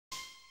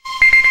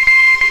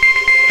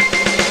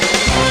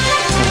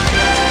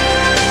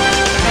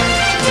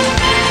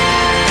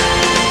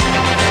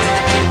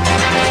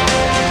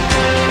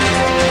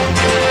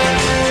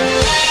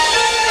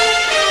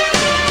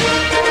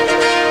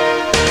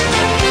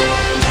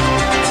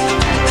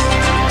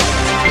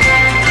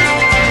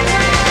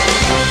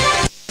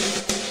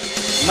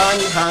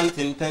Manhunt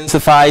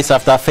intensifies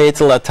after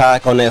fatal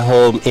attack on a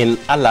home in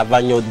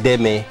Alavanyo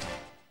Deme.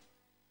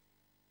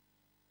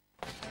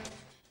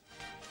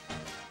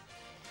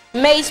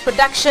 Maize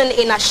production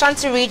in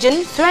Ashanti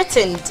region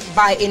threatened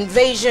by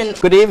invasion.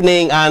 Good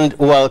evening and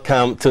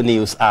welcome to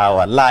News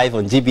Hour, live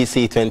on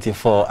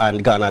GBC24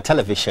 and Ghana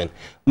Television.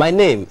 My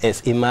name is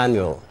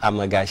Emmanuel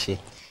Amagashi.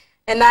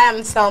 And I am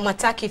Salma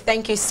Taki.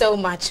 Thank you so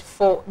much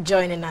for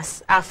joining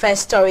us. Our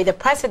first story, the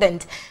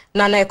President,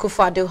 Nana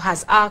Akufo-Addo,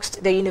 has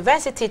asked the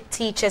University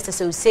Teachers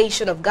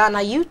Association of Ghana,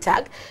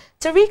 UTAG,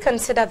 to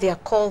reconsider their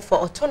call for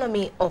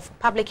autonomy of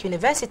public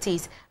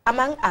universities,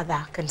 among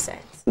other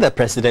concerns. The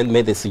President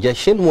made the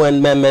suggestion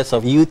when members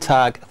of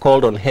UTAG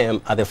called on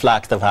him at the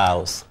Flagstaff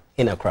House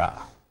in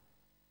Accra.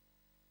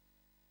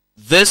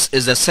 This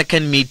is the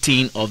second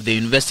meeting of the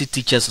University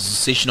Teachers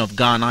Association of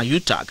Ghana,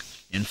 UTAG,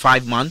 in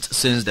 5 months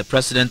since the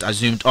President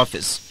assumed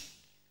office.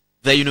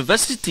 The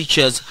university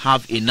teachers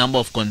have a number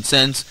of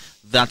concerns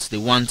that they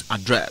want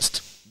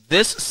addressed.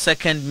 This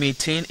second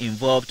meeting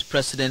involved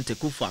President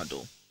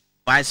Akufo-Addo,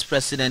 Vice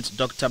President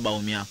Dr.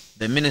 Baumia,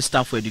 the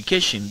Minister for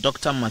Education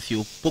Dr. Matthew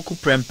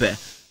Poku-Prempeh,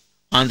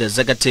 and the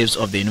executives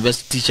of the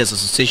University Teachers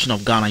Association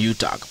of Ghana,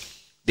 UTAG.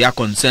 Their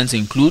concerns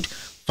include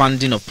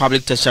funding of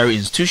public tertiary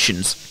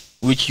institutions,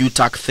 which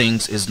UTAG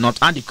thinks is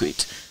not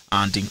adequate,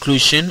 and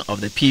inclusion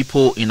of the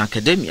people in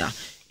academia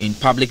in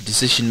public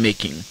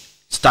decision-making,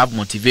 staff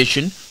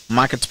motivation,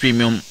 market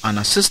premium, and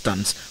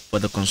assistance for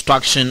the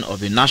construction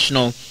of a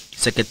national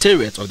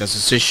secretariat of the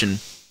association.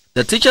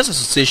 The Teachers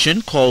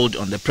Association called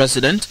on the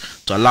President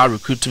to allow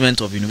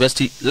recruitment of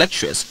university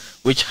lecturers,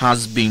 which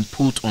has been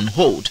put on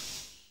hold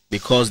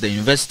because the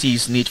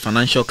universities need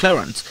financial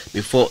clearance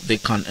before they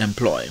can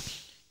employ.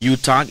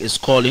 UTAG is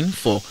calling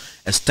for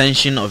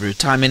extension of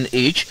retirement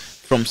age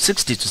from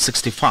 60 to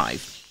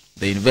 65.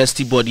 The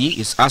university body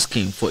is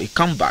asking for a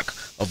comeback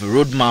of a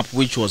roadmap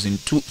which was in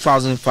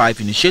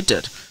 2005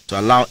 initiated to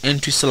allow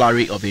entry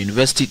salary of a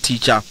university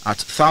teacher at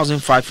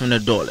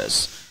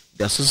 $1,500.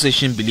 The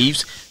association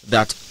believes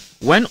that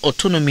when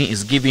autonomy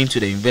is given to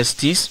the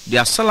universities,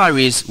 their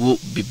salaries will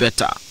be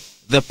better.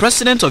 The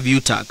president of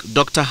UTAG,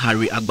 Dr.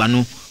 Harry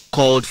Agbanu,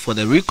 called for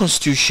the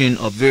reconstitution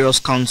of various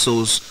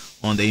councils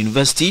on the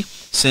university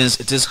since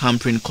it is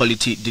hampering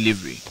quality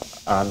delivery.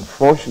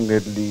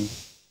 Unfortunately,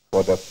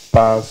 for the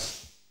past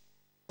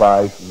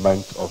 5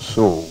 months or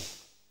so,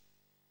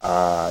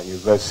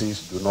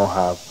 universities do not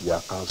have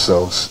their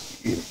councils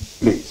in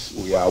place.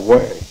 We are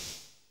aware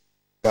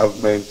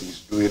government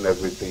is doing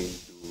everything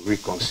to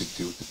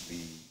reconstitute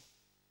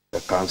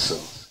the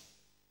councils.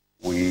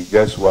 We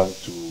just want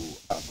to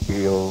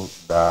appeal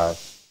that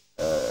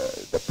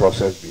the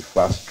process be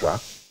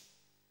fast-tracked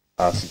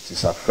as it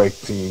is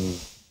affecting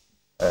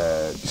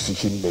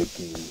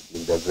decision-making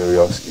in the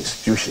various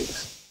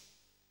institutions.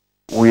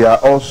 We are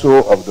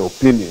also of the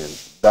opinion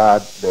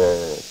that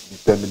the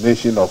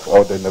determination of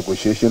or the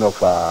negotiation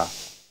of our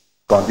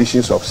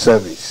conditions of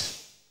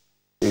service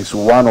is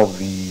one of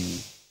the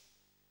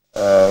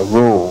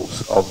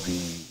roles of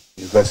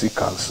the University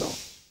Council.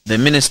 The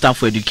Minister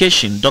for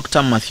Education,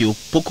 Dr. Matthew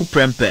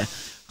Poku-Prempeh,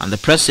 and the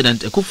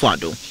President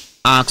Akufo-Addo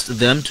asked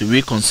them to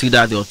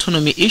reconsider the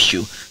autonomy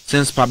issue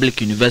since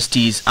public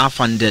universities are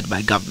funded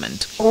by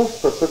government. All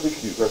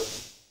specific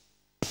university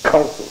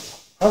councils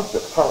have the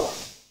power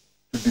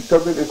to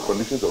determine its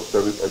conditions of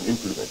service and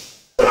implement,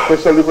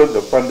 especially when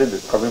the funding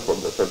is coming from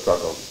the central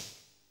government.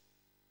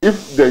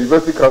 If the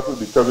University Council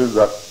determines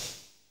that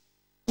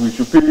we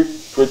should pay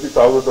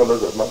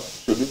 $20,000 a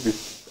month, should it be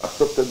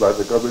accepted by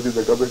the government in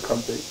the government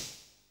campaign?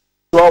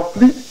 So I'll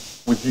plead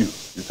with you,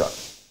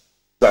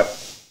 that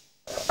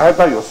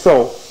either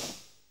yourself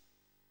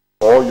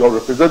or your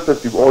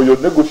representative or your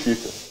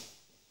negotiator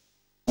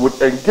would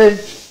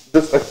engage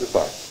this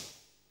exercise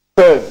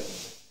fairly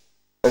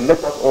and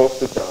let us all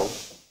sit down,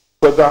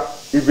 whether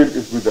even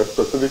if with the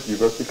specific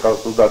university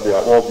council that they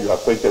are all be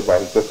appointed by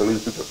His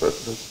Excellency the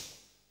President,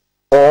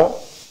 or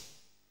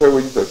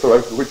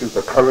which is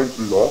the current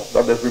law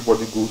that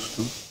everybody goes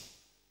to,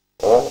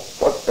 or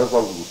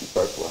whatever we will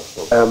decide for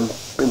ourselves. I'm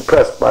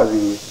impressed by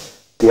the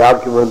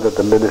argument that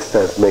the minister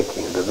is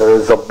making, that there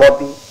is a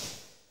body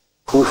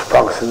whose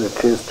function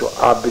it is to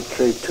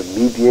arbitrate, to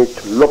mediate,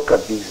 to look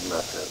at these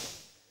matters.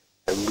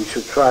 And we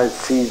should try and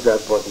seize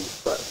that body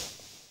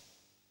first.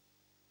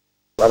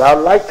 But I'd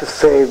like to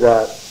say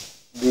that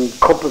the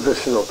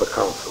composition of the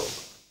council,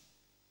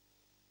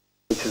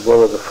 which is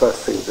one of the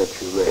first things that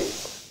you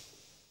raised,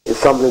 is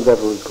something that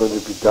was going to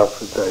be dealt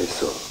with very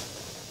soon.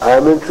 I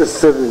am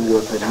interested in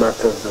the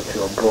matters that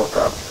you have brought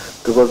up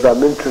because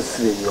I'm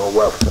interested in your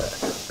welfare,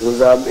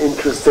 because I'm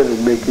interested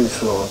in making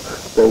sure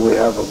that we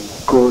have a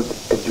good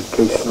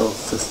educational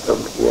system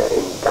here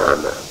in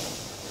Ghana.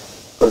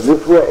 Because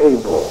if we're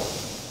able,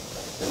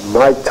 in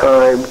my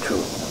time, to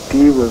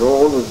deal with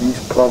all of these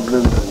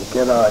problems and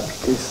get our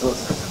educational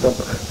system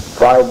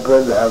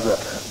vibrant, have a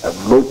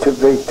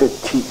motivated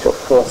teacher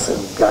force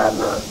in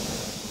Ghana,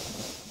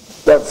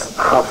 that's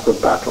half the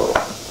battle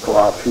for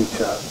our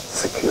future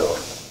secure.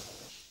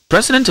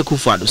 President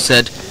Akufo-Addo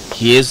said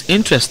he is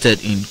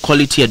interested in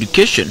quality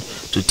education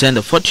to turn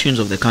the fortunes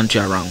of the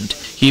country around.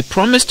 He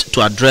promised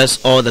to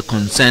address all the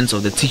concerns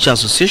of the Teacher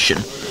Association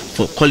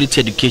for quality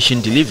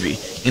education delivery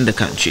in the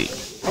country.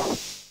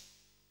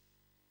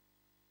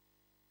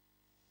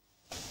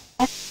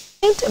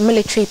 The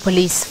military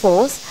police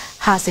force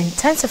has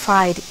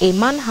intensified a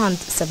manhunt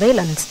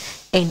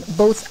surveillance in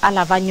both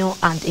Alavanyo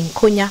and in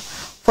Konya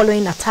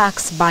following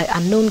attacks by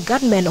unknown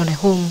gunmen on a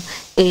home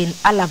in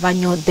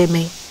Alavanyo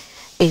Deme.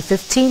 A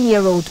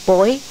 15-year-old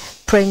boy,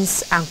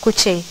 Prince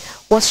Ankuche,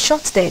 was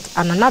shot dead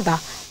and another,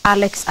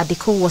 Alex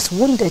Adiku, was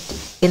wounded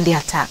in the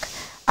attack.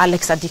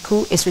 Alex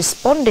Adiku is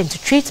responding to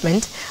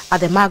treatment at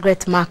the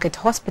Margaret Market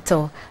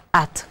Hospital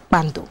at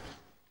Bando.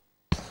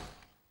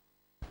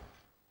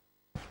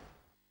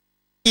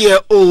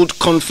 Year-old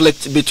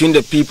conflict between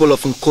the people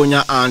of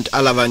Nkonya and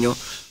Alavanyo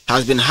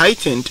has been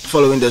heightened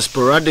following the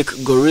sporadic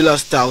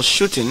guerrilla-style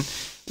shooting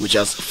which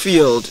has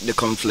fueled the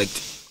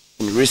conflict.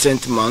 In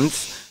recent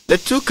months, the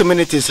two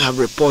communities have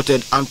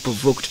reported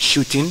unprovoked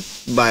shooting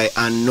by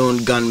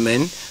unknown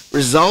gunmen,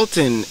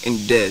 resulting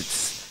in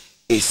deaths.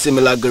 A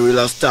similar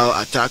guerrilla-style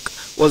attack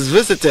was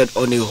visited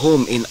on a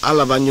home in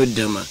Alavanyo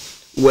Dema,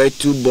 where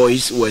two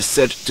boys were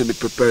said to be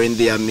preparing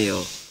their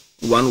meal.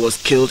 One was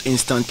killed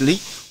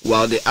instantly,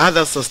 while the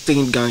other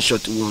sustained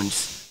gunshot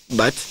wounds.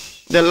 But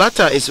the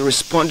latter is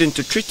responding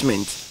to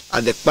treatment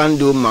at the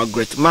Kpando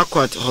Margaret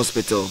Marquardt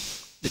Hospital.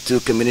 The two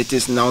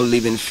communities now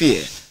live in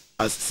fear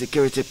as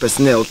security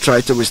personnel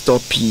try to restore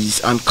peace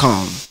and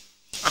calm.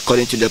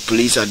 According to the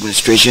police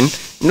administration,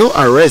 no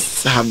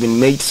arrests have been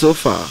made so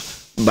far,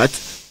 but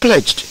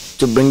pledged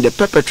to bring the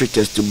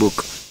perpetrators to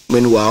book.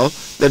 Meanwhile,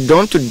 the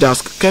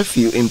dawn-to-dusk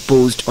curfew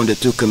imposed on the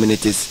two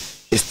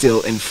communities is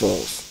still in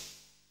force.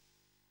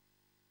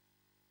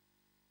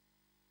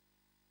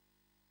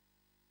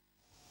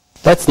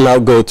 Let's now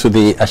go to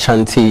the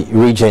Ashanti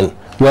region,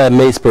 where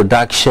maize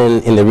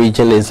production in the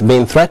region is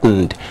being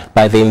threatened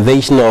by the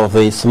invasion of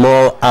the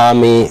small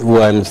army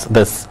worms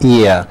this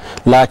year.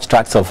 Large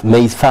tracts of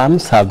maize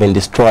farms have been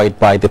destroyed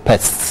by the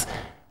pests.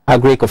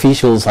 Agric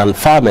officials and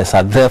farmers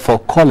are therefore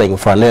calling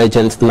for an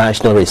urgent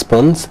national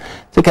response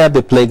to curb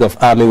the plague of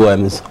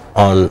armyworms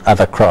on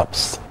other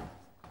crops.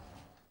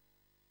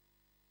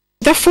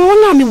 The fall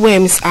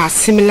armyworms are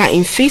similar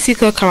in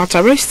physical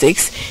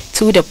characteristics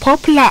to the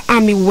popular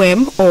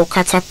armyworm or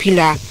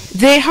caterpillar.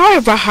 They,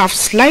 however, have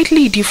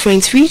slightly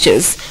different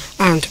features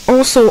and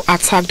also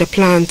attack the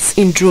plants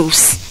in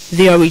droves.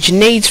 They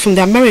originate from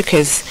the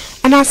Americas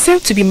and are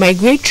said to be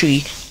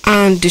migratory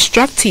and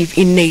destructive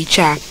in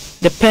nature.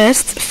 The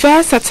pest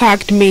first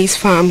attacked maize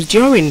farms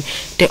during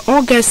the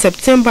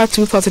August-September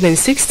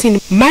 2016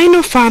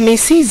 minor farming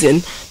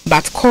season,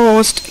 but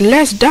caused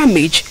less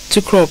damage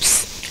to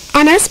crops.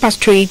 An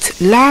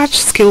expatriate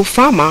large-scale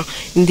farmer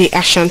in the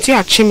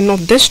Ashanti-Achim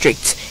North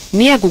District,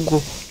 near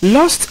Gugu,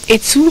 lost a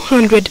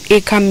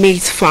 200-acre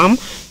maize farm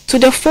to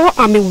the fall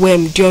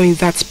armyworm during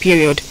that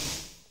period.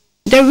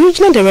 The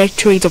Regional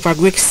Directorate of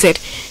Agric said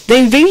the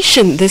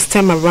invasion this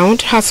time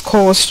around has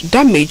caused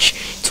damage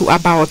to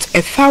about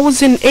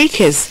 1,000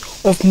 acres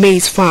of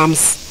maize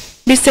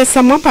farms. Mr.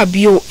 Samapa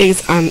Bio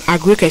is an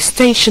Agric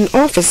Extension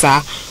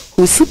Officer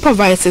who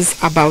supervises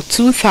about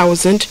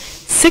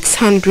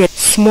 2,600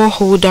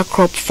 smallholder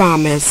crop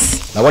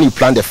farmers. Now when you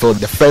plant the field,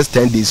 the first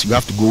 10 days you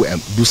have to go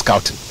and do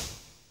scouting.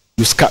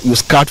 You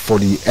scout for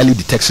the early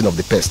detection of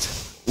the pest.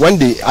 When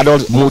the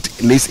adult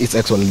moth lays its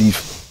eggs on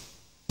leaf,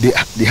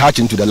 they hatch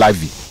into the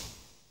larvae.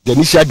 The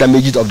initial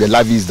damages of the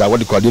larvae is that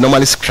what they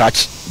normally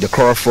scratch the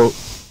chlorophyll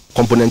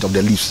component of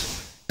the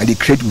leaves and they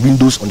create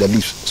windows on the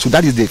leaves. So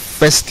that is the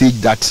first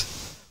stage that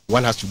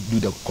one has to do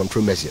the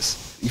control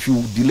measures. If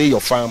you delay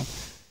your farm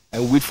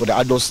and wait for the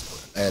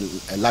adults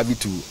larvae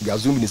to be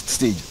assumed in its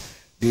stage,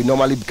 they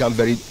normally become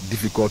very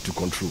difficult to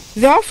control.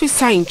 The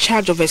officer in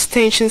charge of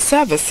Extension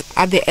Service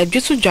at the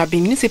Edjusu-Jabi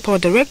Municipal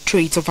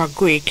Directorate of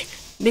Agric,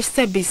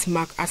 Mr.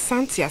 Bismarck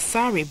Asante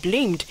Asare,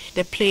 blamed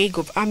the plague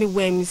of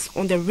armyworms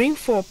on the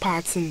rainfall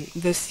pattern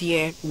this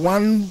year.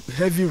 One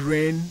heavy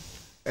rain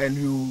and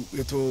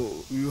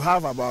you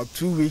have about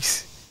 2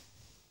 weeks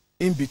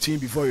in between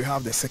before you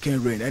have the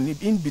second rain, and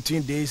in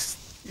between these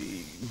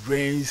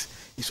rains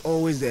is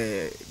always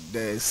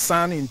the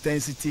sun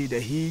intensity, the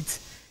heat,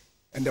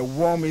 and the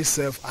warm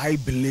itself, I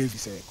believe,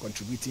 is a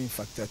contributing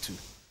factor to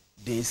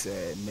this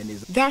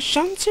menace. The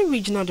Ashanti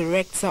Regional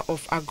Director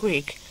of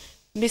Agric,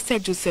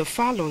 Mr. Joseph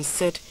Fallon,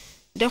 said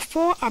the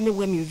fall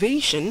armyworm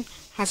invasion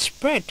has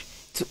spread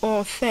to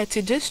all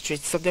 30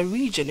 districts of the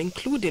region,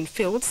 including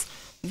fields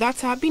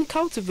that are being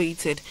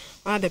cultivated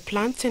under the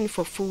Planting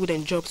for Food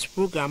and Jobs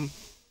program.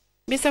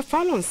 Mr.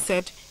 Fallon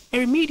said a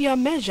remedial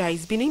measure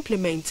is being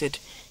implemented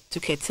to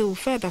curtail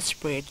further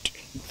spread.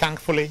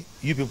 Thankfully,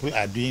 you people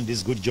are doing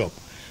this good job,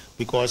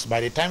 because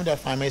by the time the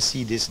farmers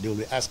see this, they will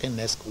be asking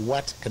us,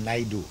 what can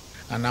I do?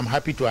 And I'm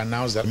happy to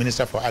announce that the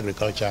Minister for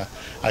Agriculture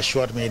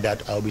assured me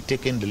that I'll be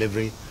taking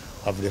delivery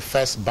of the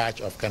first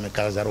batch of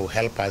chemicals that will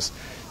help us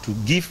to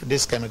give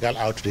this chemical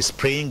out to the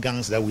spraying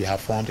gangs that we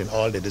have formed in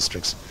all the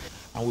districts.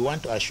 And we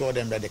want to assure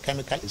them that the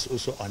chemical is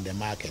also on the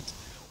market.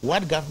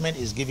 What government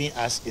is giving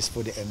us is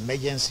for the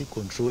emergency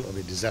control of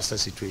the disaster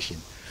situation.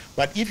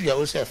 But if you are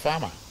also a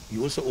farmer,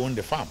 you also own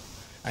the farm,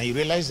 and you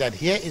realize that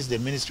here is the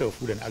Ministry of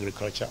Food and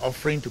Agriculture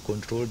offering to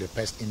control the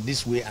pest in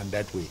this way and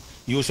that way,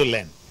 you also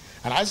learn.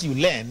 And as you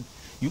learn,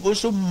 you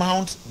also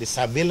mount the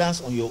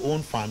surveillance on your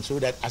own farm so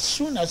that as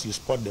soon as you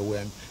spot the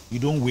worm, you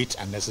don't wait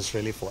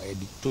unnecessarily for a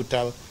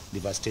total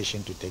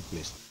devastation to take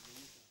place.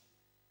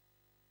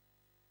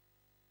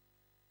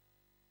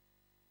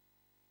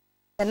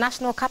 The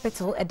National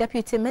Capital, a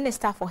Deputy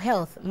Minister for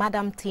Health,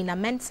 Madam Tina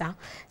Mensah,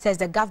 says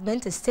the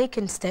government is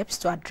taking steps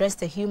to address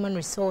the human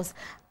resource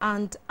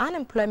and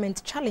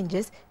unemployment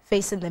challenges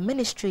facing the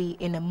ministry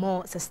in a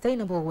more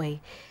sustainable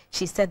way.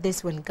 She said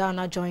this when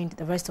Ghana joined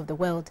the rest of the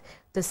world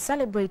to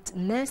celebrate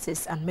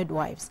nurses and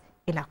midwives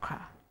in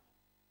Accra.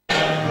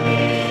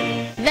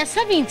 The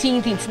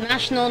 17th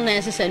International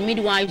Nurses and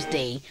Midwives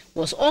Day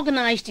was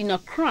organized in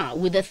Accra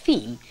with the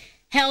theme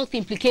Health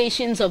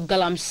Implications of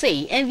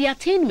Galamsey and the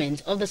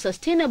Attainment of the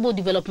Sustainable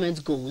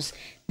Development Goals,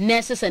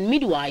 Nurses and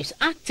Midwives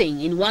Acting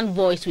in One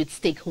Voice with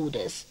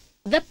Stakeholders.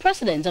 The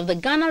president of the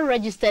Ghana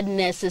Registered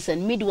Nurses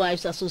and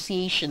Midwives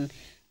Association,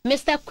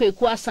 Mr.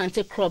 Kweku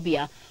Asante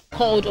Krobia,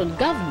 called on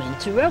government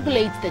to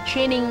regulate the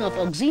training of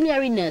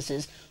auxiliary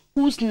nurses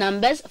whose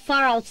numbers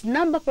far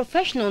outnumber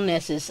professional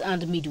nurses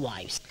and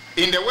midwives.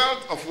 In the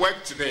world of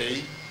work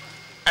today,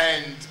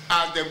 and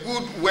as the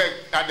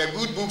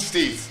good book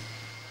states,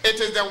 it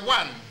is the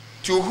one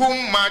to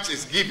whom much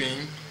is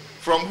given,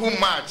 from whom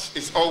much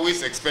is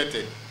always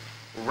expected.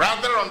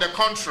 Rather on the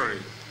contrary,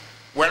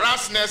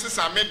 whereas nurses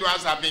and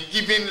midwives have been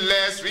given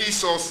less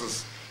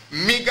resources,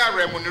 meager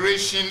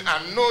remuneration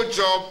and no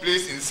job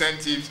place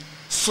incentives,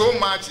 so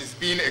much is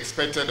being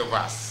expected of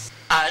us.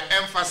 I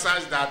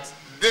emphasize that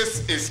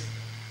this is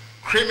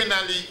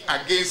criminally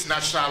against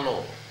natural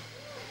law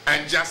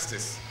and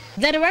justice.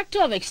 The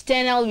Director of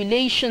External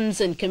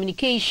Relations and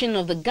Communication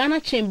of the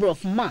Ghana Chamber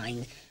of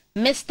Mines,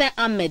 Mr.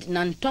 Ahmed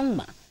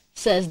Nantongma,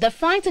 says the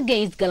fight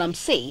against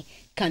Galamsey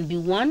can be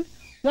won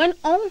when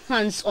all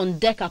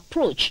hands-on-deck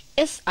approach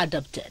is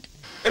adopted.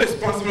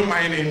 Irresponsible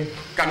mining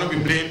cannot be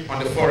blamed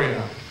on the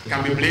foreigner. It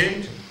can be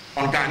blamed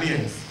on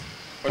Ghanaians.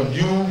 But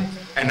you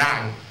and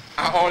I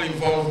are all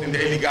involved in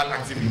the illegal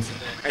activity.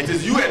 And it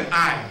is you and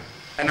I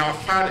and our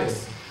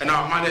fathers and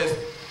our mothers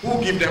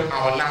who give them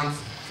our lands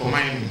for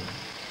mining.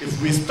 If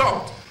we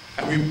stopped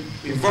and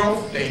we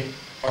involve the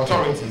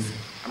authorities,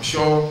 I'm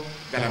sure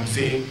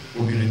Galamsey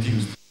will be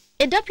reduced.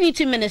 A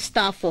Deputy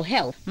Minister for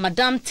Health,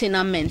 Madam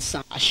Tina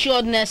Mensah,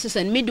 assured nurses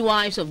and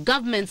midwives of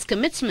government's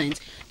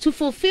commitment to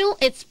fulfill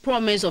its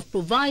promise of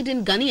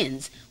providing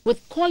Ghanaians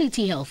with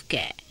quality health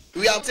care.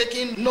 We are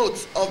taking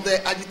note of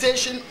the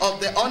agitation of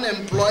the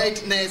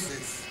unemployed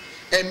nurses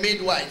and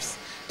midwives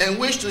and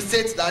wish to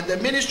state that the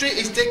ministry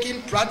is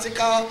taking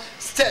practical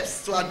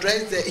steps to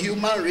address the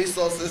human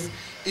resources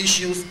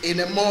issues in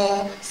a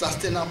more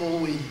sustainable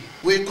way.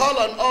 We call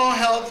on all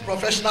health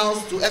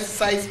professionals to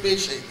exercise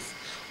patience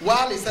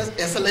while His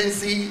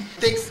Excellency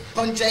takes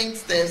cogent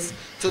steps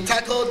to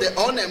tackle the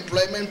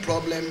unemployment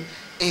problem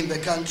in the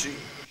country.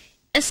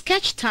 A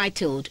sketch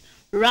titled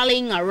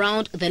Rallying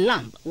Around the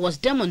Lamb was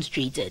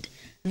demonstrated.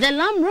 The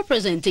lamb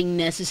representing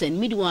nurses and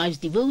midwives'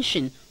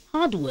 devotion,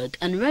 hard work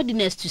and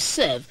readiness to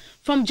serve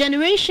from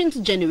generation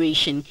to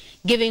generation,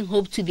 giving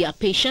hope to their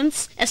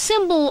patients, a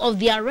symbol of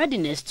their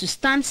readiness to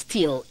stand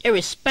still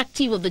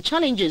irrespective of the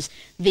challenges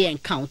they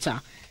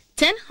encounter.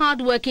 10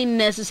 hard-working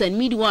nurses and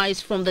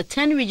midwives from the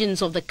 10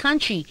 regions of the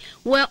country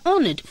were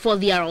honored for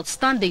their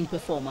outstanding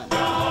performance.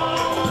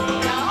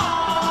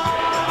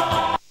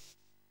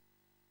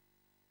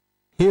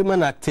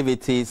 Human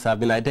activities have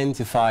been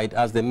identified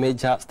as the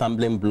major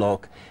stumbling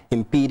block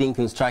impeding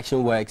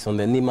construction works on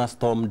the Nima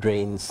storm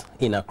drains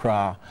in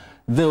Accra.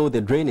 Though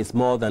the drain is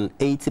more than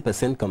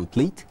 80%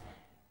 complete,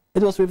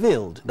 it was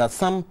revealed that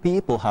some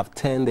people have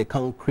turned the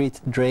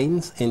concrete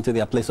drains into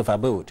their place of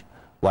abode,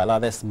 while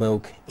others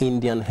smoke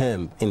Indian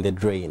hemp in the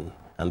drain.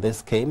 And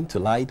this came to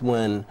light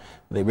when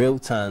the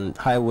Roads and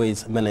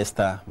Highways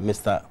Minister,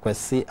 Mr.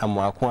 Kwesi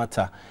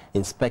Amoakwata,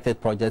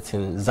 inspected projects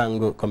in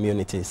Zango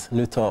communities.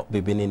 Nuto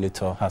Bibini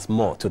Nuto has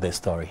more to the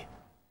story.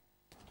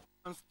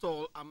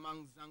 Installed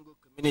among Zango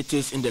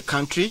communities in the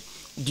country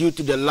due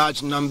to the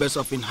large numbers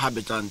of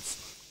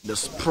inhabitants. The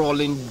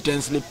sprawling,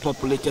 densely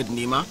populated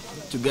Nima,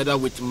 together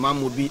with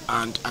Mamubi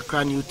and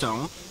Accra New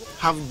Town,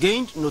 have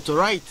gained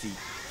notoriety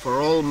for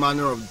all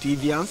manner of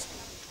deviance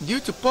due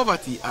to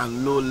poverty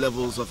and low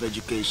levels of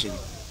education.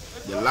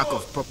 The lack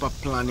of proper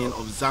planning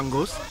of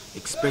Zangos,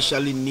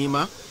 especially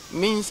Nima,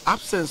 means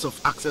absence of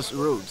access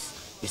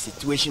roads, a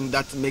situation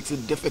that makes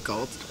it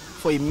difficult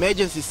for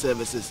emergency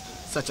services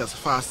such as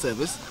fire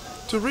service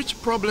to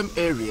reach problem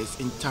areas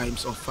in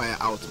times of fire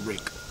outbreak.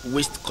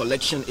 Waste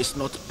collection is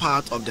not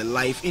part of the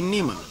life in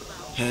Nima.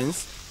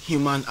 Hence,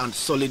 human and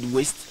solid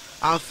waste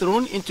are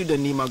thrown into the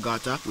Nima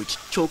Gata, which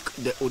choke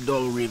the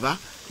Odol River,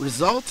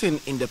 resulting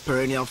in the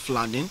perennial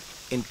flooding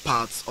in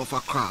parts of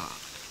Accra.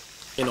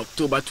 In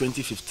October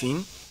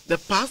 2015, the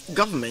past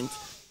government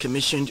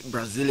commissioned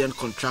Brazilian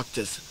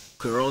contractors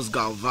Queiroz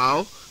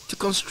Galvao to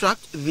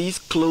construct these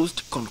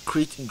closed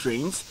concrete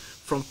drains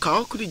from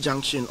Kaokudi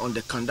Junction on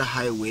the Kanda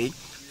Highway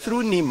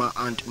through Nima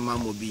and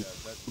Mamobi.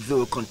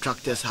 Though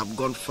contractors have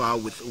gone far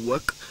with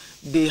work,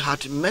 they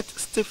had met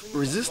stiff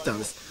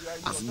resistance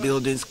as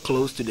buildings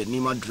close to the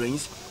Nima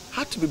drains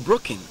had to be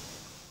broken.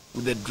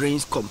 With the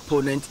drains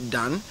component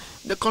done,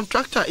 the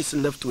contractor is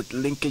left with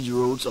linkage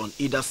roads on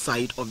either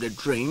side of the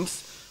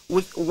drains,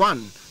 with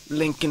one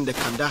linking the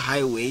Kanda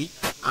Highway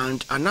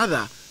and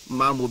another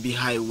Mamobi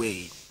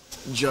Highway.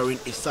 During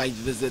a site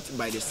visit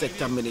by the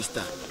sector minister,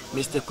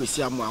 Mr.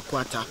 Kwesiamu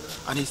Akwata,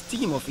 and his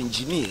team of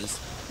engineers,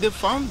 they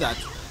found that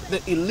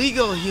the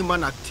illegal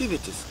human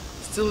activities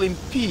still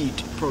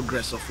impede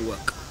progress of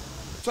work.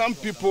 Some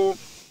people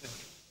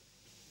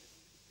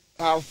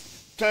have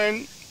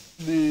turned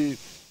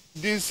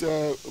this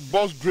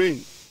bus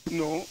drain,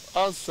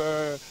 as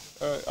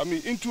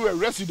into a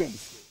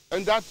residence,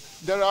 and that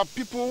there are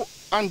people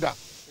under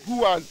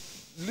who are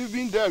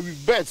living there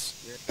with beds.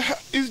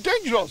 It's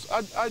dangerous.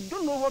 I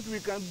don't know what we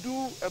can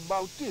do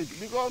about it,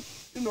 because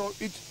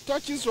it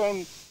touches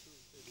on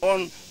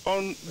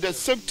the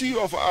safety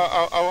of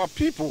our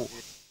people.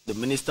 The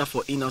Minister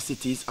for Inner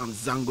Cities and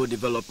Zango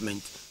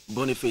Development,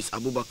 Boniface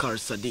Abubakar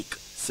Sadiq,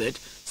 said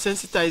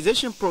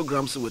sensitization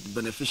programs with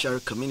beneficiary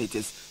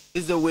communities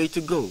is the way to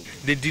go.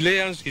 The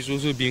delayance is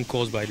also being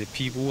caused by the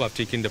people who have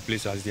taken the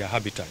place as their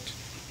habitat,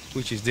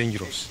 which is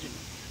dangerous,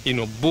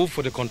 both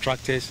for the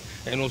contractors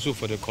and also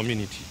for the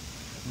community.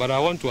 But I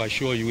want to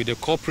assure you, with the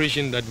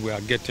cooperation that we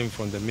are getting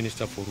from the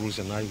Minister for Roads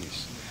and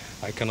Highways,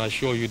 I can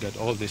assure you that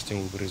all this thing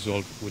will be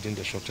resolved within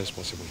the shortest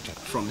possible time.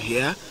 From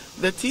here,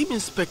 the team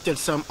inspected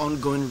some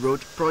ongoing road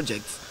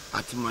projects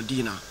at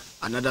Medina,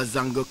 another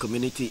Zango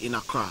community in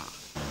Accra.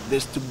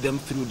 This took them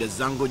through the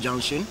Zango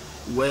Junction,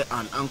 where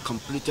an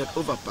uncompleted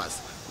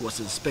overpass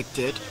was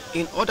inspected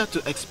in order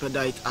to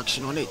expedite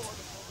action on it.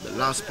 The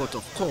last port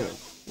of call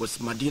was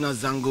Medina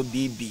Zango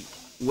BB,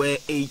 where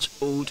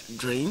age-old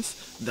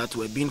drains that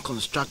were being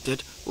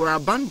constructed were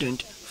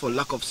abandoned for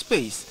lack of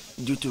space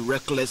due to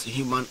reckless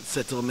human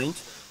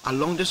settlement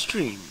along the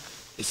stream,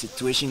 a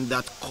situation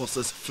that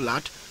causes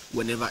flood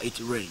whenever it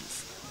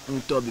rains.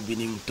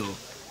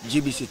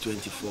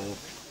 GBC24,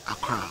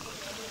 Accra.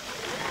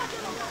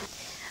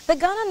 The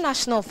Ghana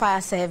National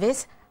Fire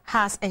Service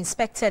has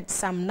inspected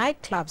some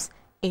nightclubs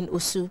in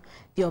Osu.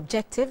 The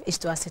objective is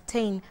to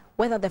ascertain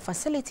whether the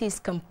facilities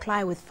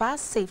comply with fire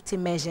safety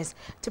measures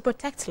to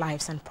protect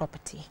lives and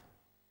property.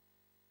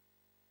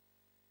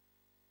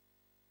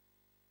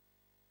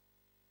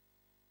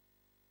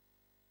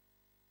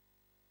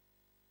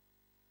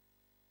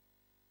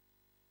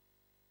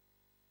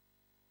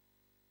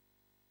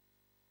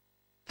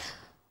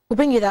 We'll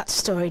bring you that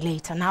story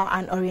later. Now,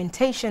 an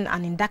orientation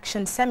and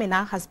induction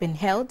seminar has been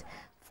held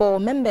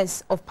for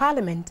members of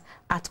parliament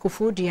at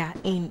Koforidua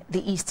in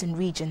the eastern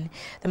region.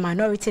 The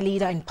minority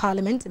leader in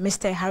parliament,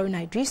 Mr.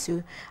 Haruna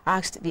Idrisu,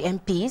 asked the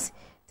MPs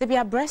to be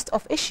abreast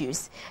of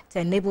issues to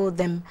enable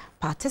them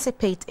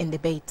participate in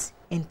debates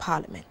in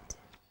parliament.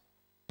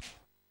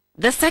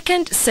 The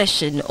second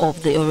session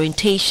of the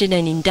orientation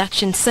and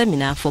induction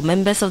seminar for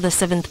members of the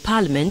 7th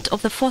Parliament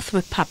of the 4th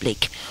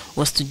Republic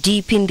was to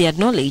deepen their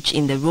knowledge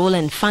in the role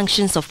and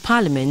functions of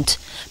Parliament,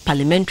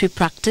 parliamentary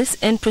practice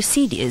and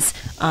procedures,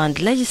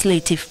 and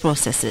legislative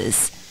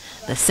processes.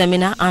 The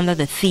seminar, under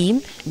the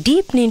theme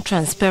Deepening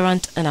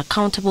Transparent and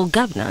Accountable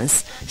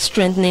Governance,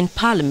 Strengthening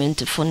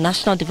Parliament for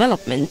National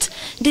Development,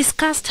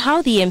 discussed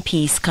how the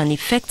MPs can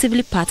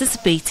effectively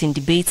participate in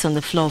debates on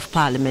the floor of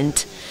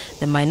Parliament.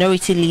 The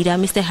minority leader,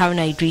 Mr.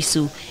 Haruna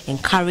Idrisu,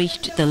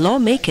 encouraged the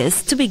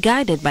lawmakers to be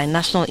guided by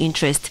national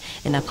interest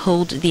and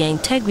uphold their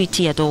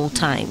integrity at all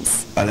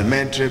times.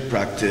 Parliamentary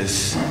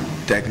practice,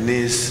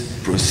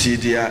 techniques,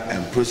 procedure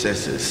and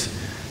processes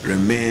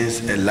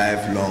remains a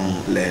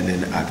lifelong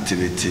learning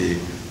activity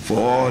for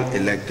all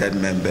elected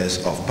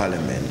members of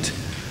Parliament.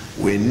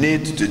 We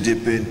need to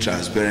deepen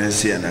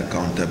transparency and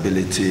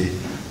accountability.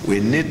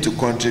 We need to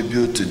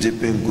contribute to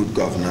deepen good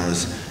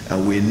governance,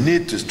 and we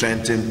need to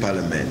strengthen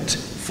Parliament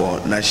for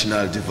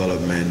national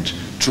development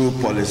through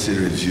policy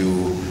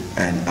review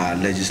and our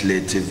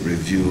legislative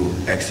review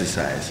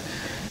exercise.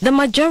 The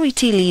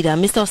majority leader,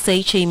 Mr.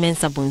 Oseiche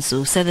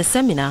Mensah-Bonsu, said the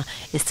seminar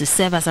is to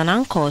serve as an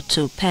anchor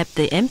to pep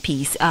the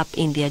MPs up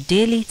in their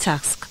daily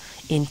task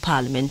in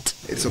Parliament.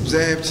 It's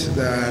observed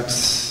that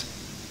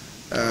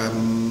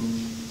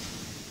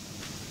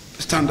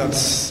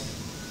standards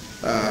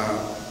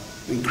are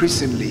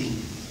increasingly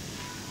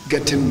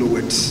getting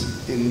lowered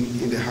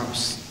in the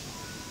House.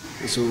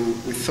 And so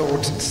we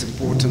thought it's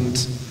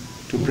important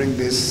to bring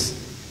this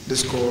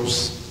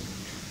discourse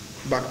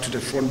back to the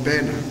front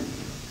burner,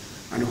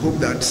 and hope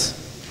that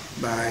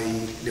by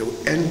the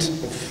end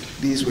of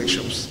these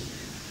workshops,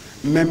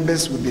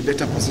 members will be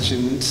better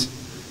positioned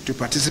to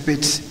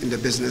participate in the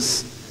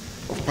business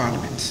of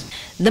Parliament.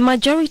 The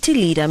majority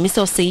leader,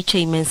 Mr.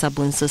 Oseiche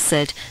Mensah-Bonsu,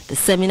 said the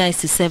seminar is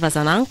to serve as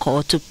an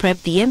anchor to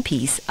prep the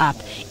MPs up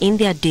in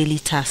their daily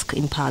task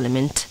in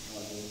Parliament.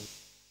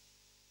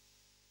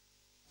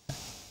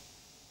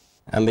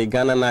 And the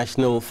Ghana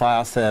National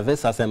Fire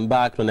Service has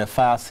embarked on a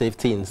fire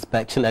safety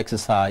inspection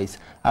exercise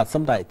at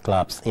some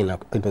nightclubs in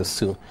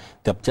Osu.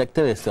 The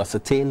objective is to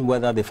ascertain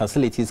whether the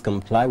facilities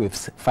comply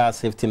with fire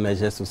safety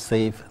measures to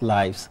save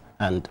lives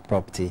and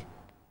property.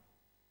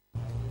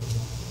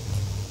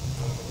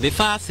 The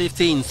fire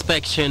safety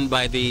inspection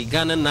by the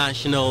Ghana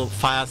National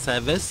Fire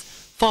Service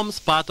forms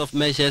part of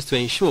measures to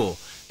ensure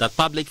that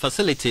public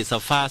facilities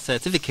have fire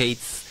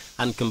certificates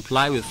and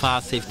comply with fire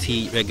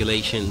safety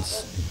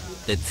regulations.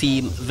 The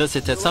team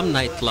visited some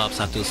nightclubs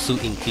at Osu,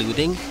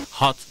 including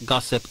Hot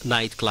Gossip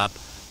Nightclub,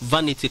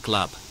 Vanity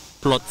Club,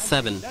 Plot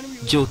 7,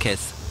 Jokers,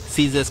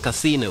 Caesars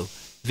Casino,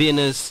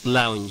 Venus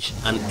Lounge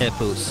and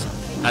Airpost.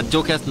 At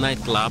Jokers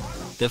Nightclub,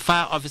 the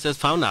fire officers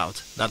found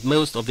out that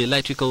most of the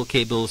electrical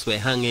cables were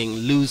hanging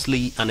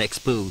loosely and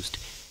exposed.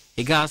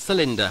 A gas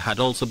cylinder had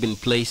also been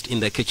placed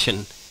in the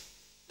kitchen.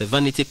 The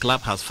Vanity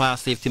Club has fire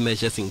safety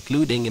measures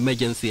including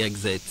emergency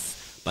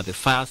exits, but the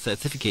fire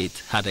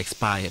certificate had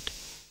expired.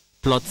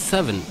 Plot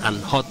 7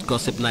 and Hot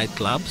Gossip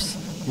Nightclubs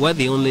were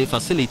the only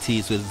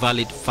facilities with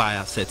valid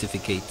fire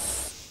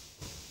certificates.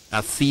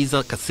 At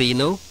Caesar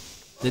Casino,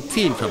 the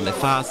team from the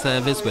fire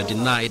service were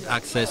denied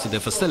access to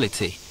the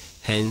facility,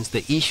 hence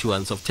the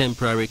issuance of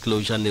temporary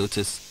closure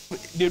notice.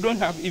 They don't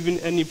have even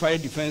any fire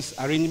defense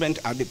arrangement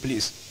at the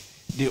place.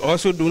 They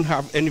also don't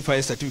have any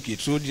fire certificate,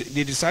 so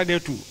they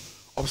decided to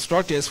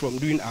obstruct us from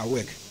doing our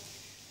work.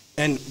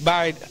 And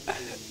by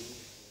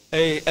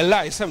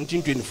LI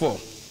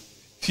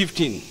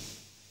 1724-15,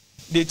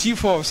 the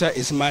chief officer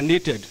is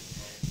mandated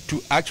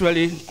to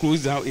actually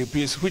close down a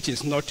place which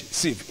is not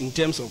safe in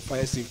terms of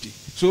fire safety.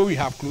 So we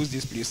have closed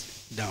this place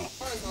down.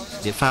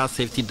 The fire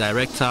safety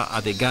director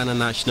at the Ghana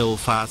National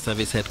Fire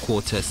Service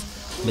headquarters,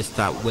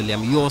 Mr.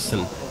 William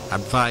Yorson,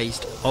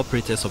 advised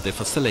operators of the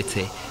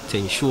facility to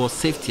ensure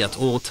safety at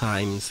all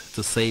times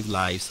to save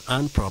lives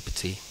and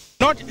property.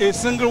 Not a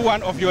single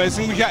one of your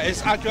extinguisher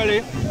is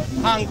actually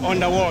hung on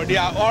the wall. They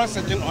are all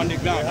sitting on the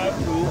ground.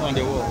 On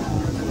the wall.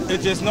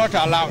 It is not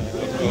allowed.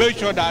 Make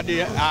sure that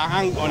they are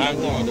hung on the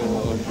wall.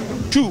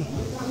 2,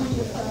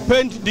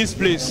 paint this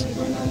place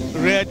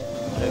red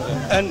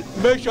and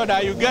make sure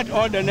that you get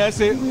all the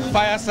necessary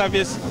fire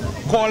service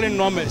calling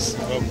numbers.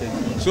 Okay.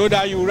 So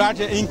that you write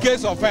in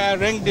case of fire,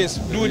 ring this,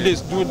 do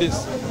this, do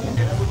this.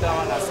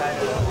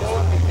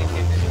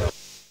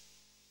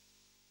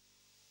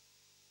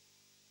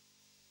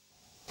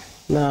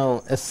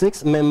 Now, a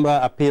 6-member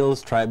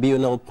appeals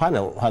tribunal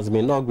panel has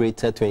been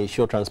inaugurated to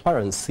ensure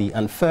transparency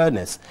and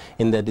fairness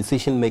in the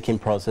decision-making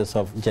process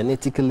of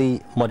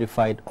genetically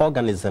modified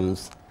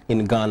organisms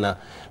in Ghana.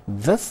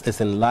 This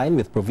is in line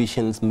with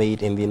provisions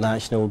made in the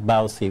National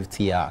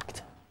Biosafety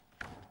Act.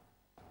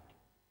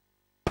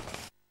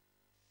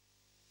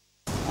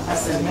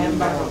 As a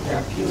member of the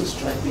Appeals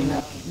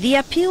Tribunal. The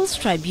Appeals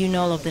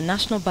Tribunal of the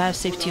National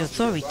Biosafety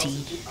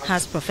Authority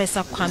has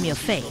Professor Kwame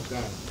Ofei,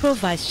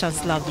 Pro-Vice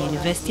Chancellor of the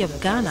University of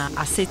Ghana,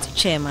 as its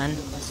chairman.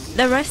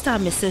 The rest are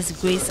Mrs.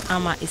 Grace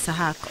Ama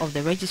Isahak of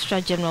the Registrar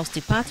General's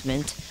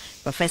Department,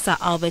 Professor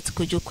Albert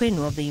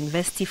Kojo-Kwenu of the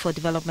University for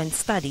Development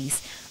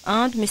Studies,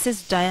 and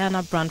Mrs.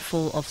 Diana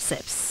Brandful of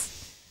SEPS.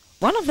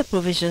 One of the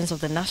provisions of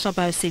the National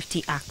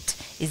Biosafety Act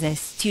is the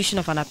institution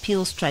of an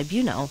appeals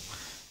tribunal.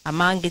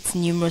 Among its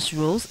numerous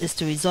roles is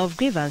to resolve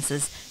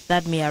grievances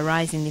that may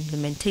arise in the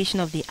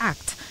implementation of the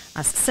Act,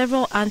 as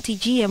several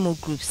anti-GMO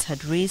groups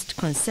had raised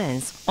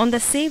concerns on the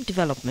safe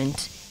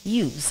development,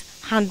 use,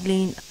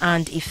 handling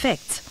and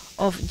effects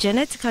of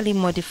genetically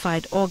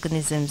modified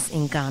organisms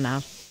in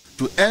Ghana.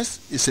 To us,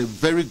 it's a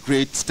very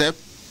great step,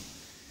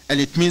 and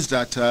it means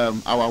that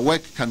our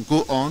work can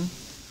go on.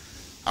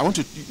 I want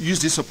to use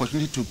this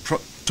opportunity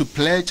to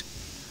pledge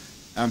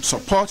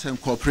support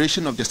and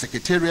cooperation of the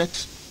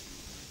Secretariat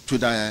to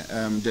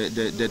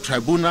the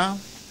tribunal,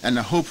 and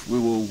I hope we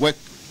will work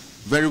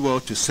very well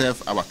to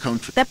serve our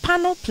country. The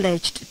panel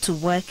pledged to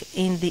work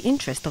in the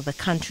interest of the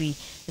country,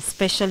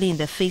 especially in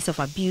the face of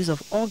abuse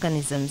of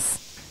organisms.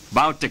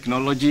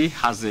 Biotechnology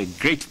has a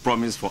great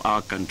promise for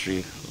our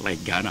country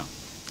like Ghana,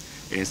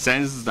 in the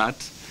sense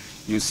that,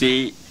 you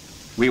see,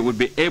 we would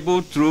be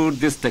able through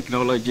this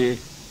technology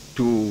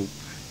to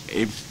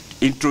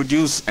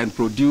introduce and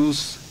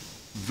produce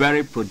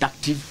very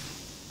productive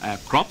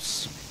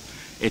crops.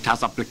 It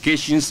has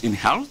applications in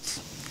health,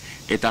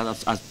 it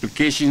has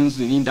applications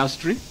in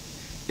industry,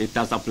 it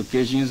has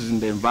applications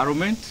in the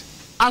environment.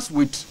 As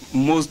with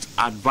most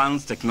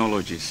advanced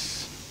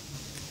technologies,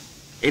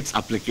 its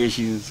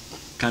applications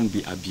can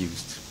be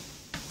abused.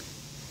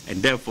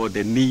 And therefore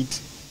the need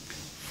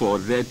for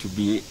there to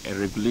be a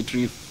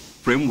regulatory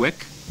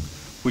framework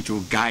which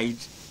will guide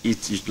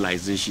its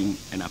utilization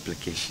and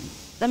application.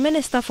 The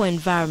Minister for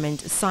Environment,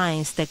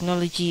 Science,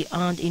 Technology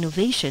and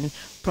Innovation,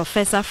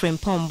 Professor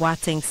Frimpong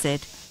Boateng,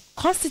 said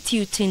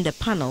constituting the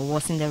panel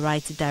was in the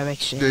right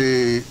direction.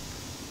 The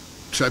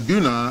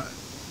tribunal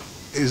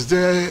is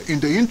there in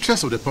the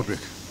interest of the public.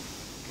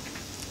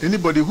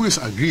 Anybody who is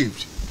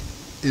aggrieved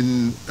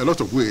in a lot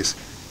of ways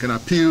can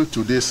appeal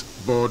to this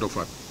Board of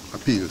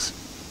Appeals,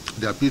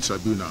 the Appeal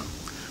Tribunal.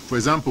 For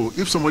example,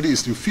 if somebody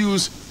is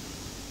refused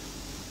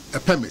a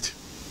permit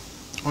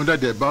under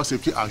the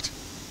Biosafety Act,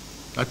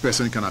 that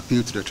person can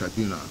appeal to the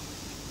tribunal.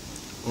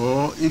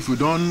 Or if you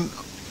don't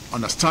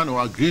understand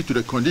or agree to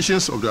the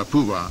conditions of the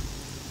approval,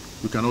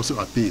 you can also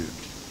appeal.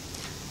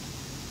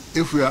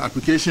 If your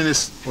application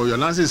is, or your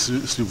license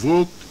is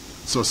revoked,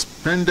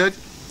 suspended,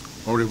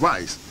 or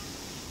revised,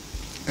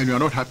 and you are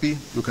not happy,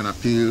 you can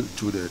appeal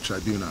to the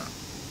tribunal.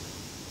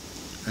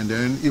 And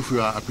then if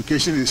your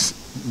application is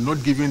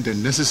not given the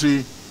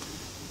necessary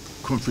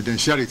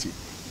confidentiality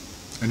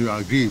and you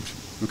are aggrieved,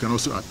 you can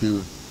also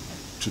appeal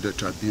to the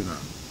tribunal.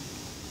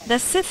 The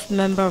 6th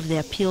member of the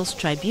Appeals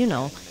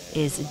Tribunal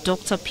is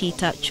Dr.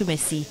 Peter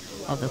Chumesi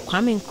of the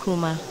Kwame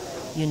Nkrumah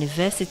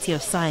University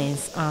of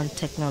Science and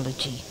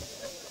Technology.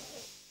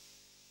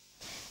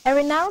 A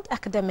renowned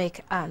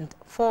academic and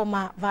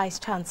former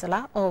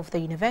Vice-Chancellor of the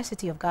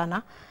University of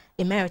Ghana,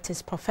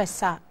 Emeritus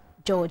Professor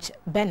George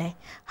Bene,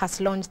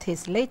 has launched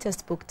his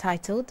latest book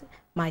titled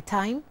My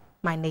Time,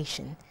 My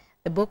Nation.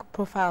 The book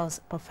profiles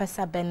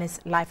Professor Bene's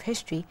life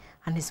history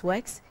and his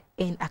works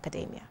in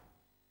academia.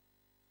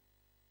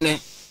 Bene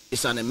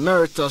is an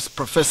Emeritus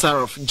Professor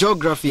of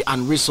Geography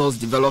and Resource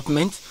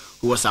Development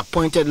who was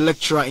appointed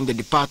lecturer in the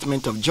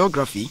Department of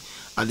Geography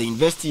at the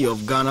University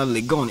of Ghana,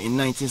 Legon in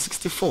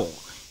 1964.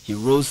 He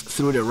rose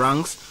through the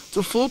ranks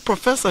to full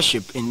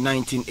professorship in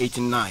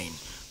 1989.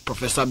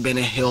 Professor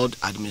Bene held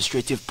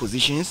administrative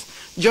positions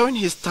during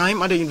his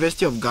time at the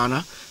University of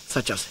Ghana,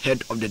 such as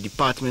head of the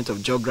Department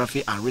of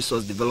Geography and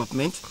Resource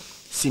Development,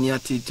 senior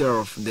tutor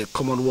of the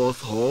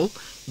Commonwealth Hall,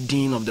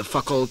 dean of the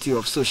Faculty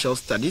of Social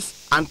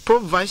Studies, and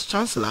pro-vice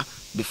chancellor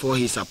before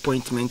his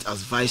appointment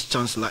as vice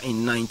chancellor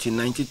in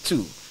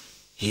 1992.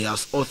 He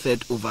has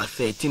authored over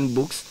 13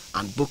 books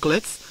and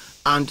booklets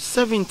and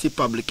 70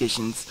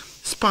 publications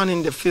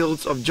spanning the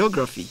fields of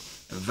geography,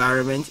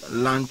 environment,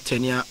 land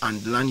tenure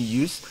and land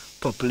use,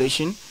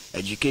 population,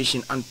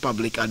 education and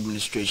public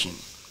administration.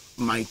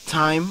 My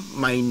Time,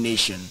 My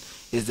Nation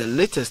is the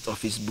latest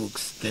of his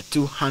books. The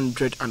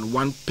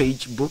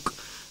 201-page book,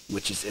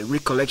 which is a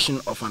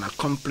recollection of an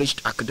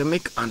accomplished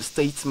academic and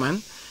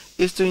statesman,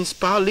 is to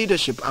inspire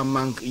leadership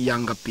among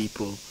younger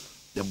people.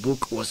 The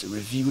book was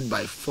reviewed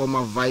by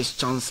former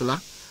Vice-Chancellor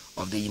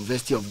of the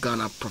University of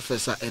Ghana,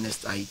 Professor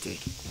Ernest Aite.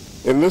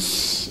 In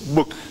this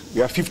book,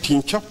 there are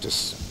 15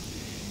 chapters,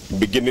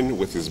 beginning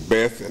with his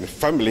birth and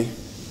family.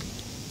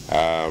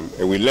 And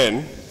we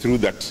learn through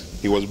that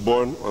he was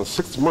born on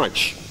 6th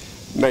March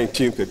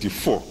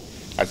 1934,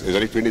 as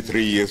exactly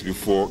 23 years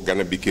before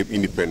Ghana became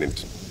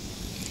independent.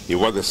 He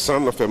was the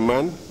son of a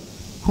man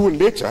who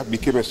later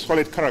became a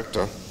solid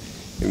character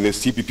in the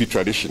CPP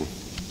tradition.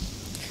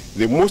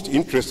 The most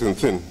interesting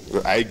thing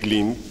that I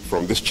gleaned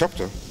from this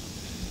chapter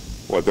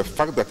was the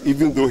fact that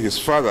even though his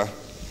father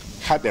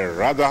had a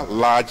rather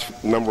large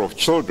number of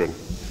children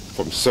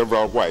from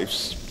several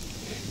wives,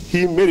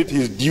 he made it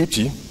his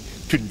duty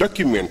to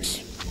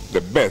document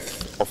the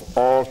birth of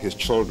all his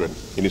children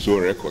in his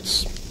own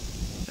records.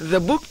 The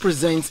book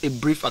presents a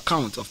brief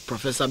account of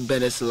Professor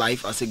Bene's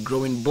life as a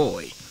growing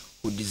boy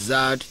who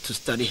desired to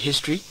study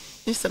history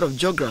instead of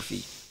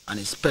geography and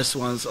his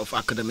pursuance of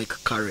academic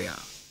career.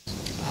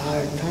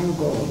 I thank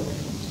God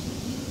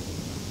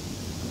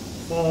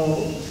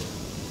for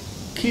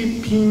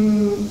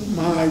keeping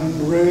my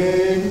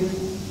brain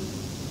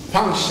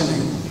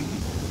functioning.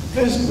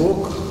 This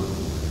book,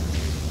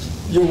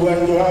 you will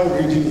enjoy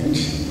reading it.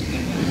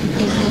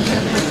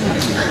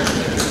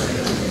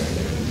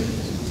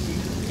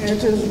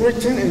 It is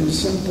written in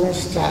simple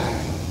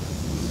style,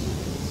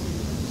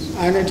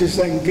 and it is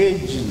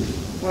engaging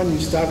when you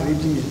start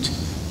reading it,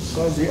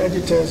 because the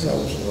editors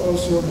have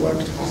also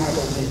worked hard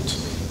on it,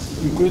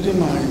 including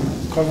my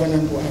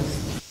covenant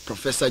wife.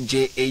 Professor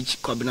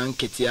J.H. Kobinan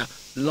Ketia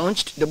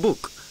launched the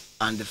book,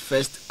 and the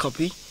first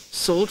copy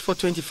sold for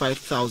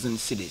 25,000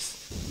 cedis.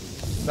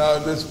 Now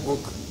this book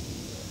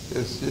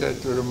is here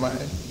to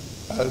remind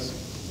us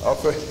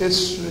of a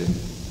history,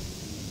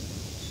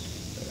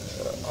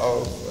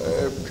 of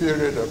a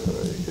period of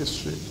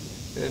history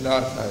in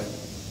our time.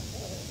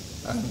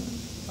 And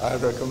I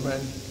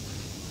recommend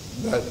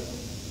that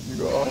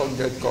you all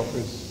get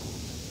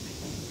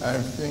copies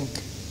and think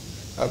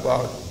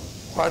about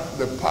what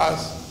the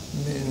past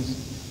means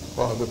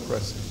for the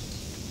present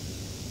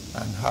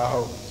and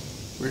how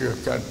we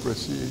can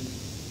proceed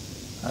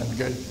and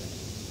get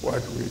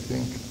what we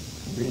think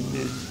we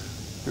need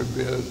to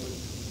build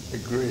a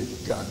great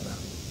Ghana.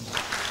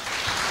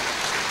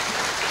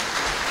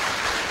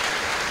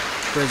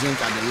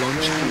 Present at the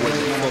launch were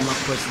the former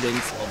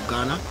presidents of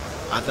Ghana,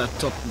 other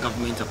top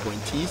government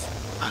appointees,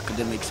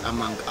 academics,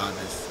 among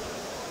others.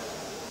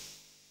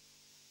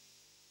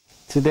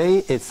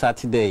 Today is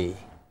Saturday,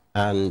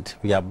 and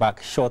we are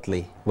back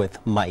shortly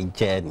with My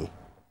Journey.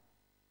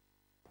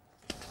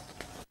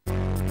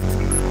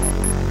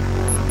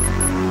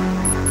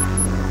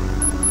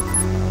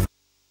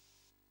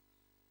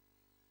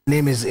 My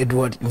name is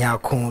Edward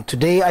Nyako.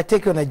 Today I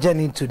take you on a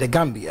journey to the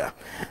Gambia.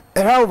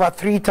 There are over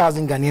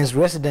 3,000 Ghanaians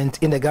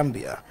resident in the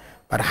Gambia,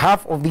 but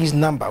half of these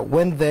number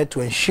went there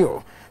to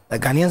ensure the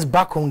Ghanaians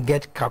back home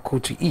get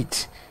kako to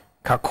eat.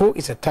 Kako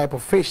is a type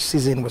of fish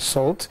seasoned with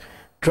salt,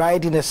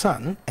 dried in the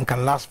sun and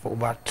can last for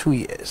about 2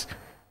 years.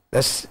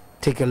 Let's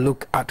take a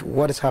look at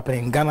what is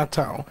happening in Ghana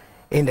Town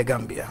in the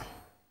Gambia.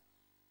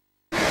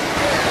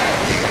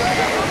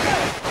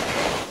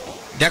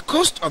 The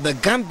coast of the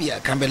Gambia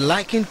can be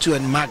likened to a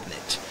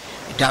magnet.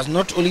 It does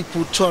not only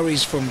pull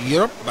tourists from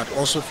Europe but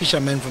also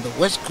fishermen from the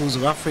west coast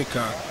of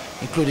Africa,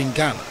 including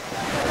Ghana.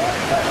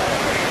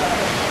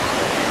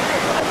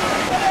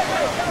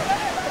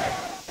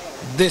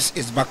 This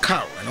is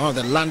Bakau, and one of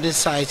the landing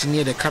sites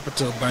near the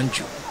capital,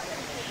 Banjul.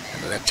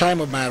 And at the time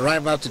of my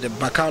arrival to the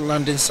Bakau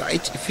landing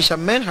site,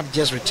 fishermen had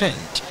just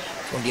returned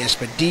from the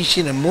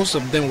expedition, and most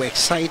of them were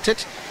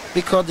excited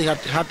because they had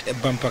had a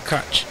bumper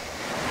catch.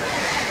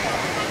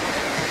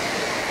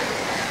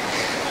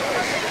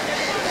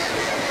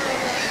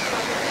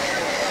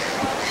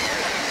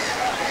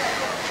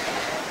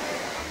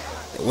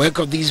 The work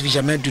of these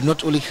fishermen do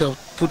not only help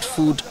put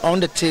food on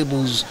the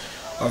tables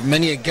of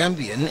many a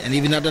Gambian and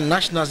even other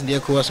nationals in the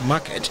ECOWAS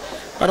market,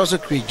 but also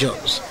create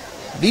jobs.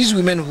 These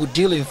women who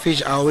deal in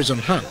fish are always on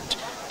hand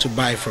to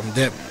buy from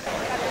them.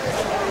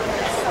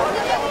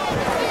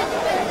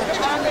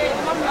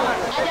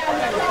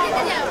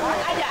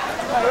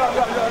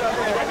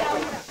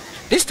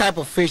 This type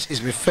of fish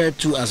is referred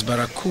to as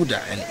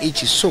barracuda, and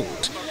each is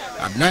sold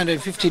at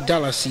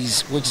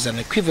 $950, which is an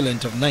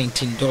equivalent of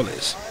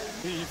 $19.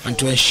 And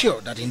to ensure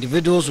that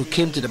individuals who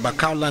came to the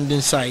Bakau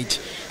landing site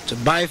to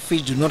buy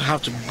fish do not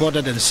have to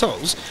bother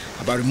themselves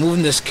about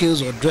removing the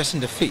scales or dressing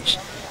the fish,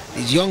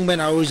 these young men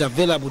are always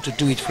available to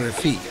do it for a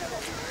fee.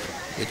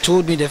 They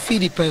told me the fee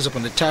depends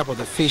upon the type of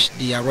the fish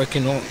they are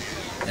working on,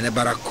 and the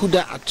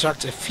barracuda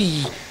attracts a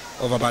fee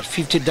of about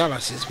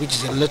 $50, which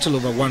is a little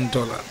over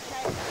 $1.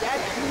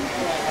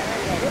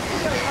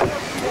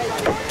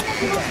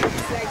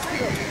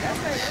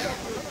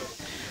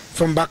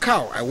 From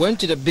Bakau, I went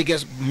to the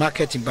biggest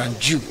market in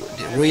Banjul,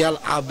 the Royal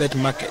Albert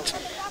Market,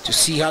 to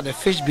see how the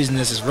fish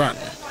business is run.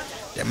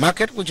 The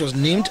market, which was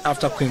named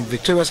after Queen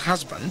Victoria's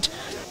husband,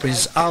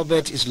 Prince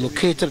Albert, is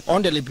located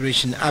on the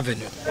Liberation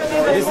Avenue.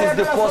 This is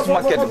the first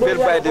market built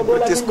by the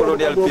British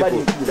colonial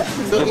people.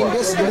 So in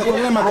this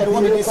colonial market,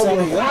 what do they sell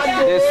here?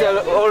 They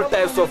sell all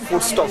types of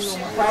foodstuffs.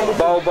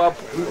 Baobab,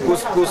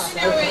 couscous,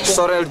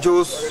 sorrel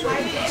juice,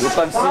 you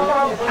can see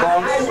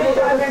corn.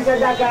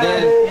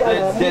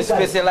 They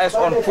specialize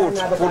on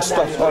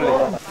foodstuffs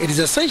only. It is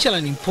essentially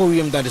an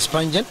emporium that is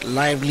pungent,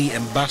 lively,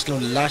 and bustling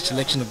with a large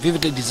selection of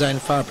vividly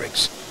designed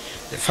fabrics.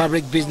 The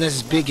fabric business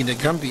is big in the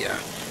Gambia,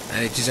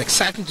 and it is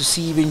exciting to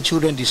see even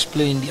children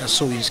displaying their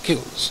sewing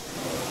skills.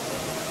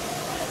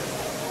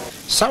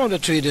 Some of the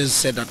traders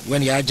said that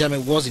when the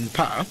Ajame was in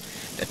power,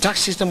 the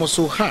tax system was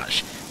so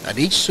harsh that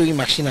each sewing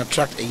machine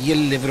attracted a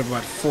yearly level of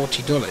about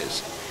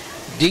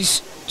 $40.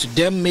 This to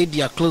them made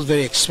their clothes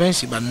very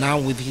expensive, but now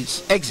with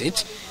his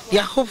exit, they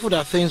are hopeful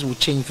that things will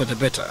change for the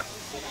better.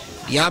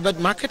 The Albert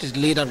Market is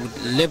laid out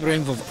with a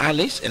labyrinth of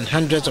alleys and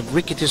hundreds of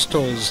rickety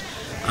stalls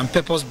and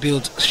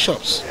purpose-built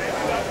shops.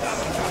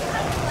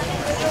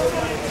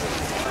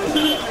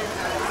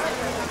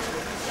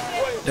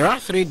 There are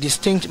three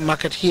distinct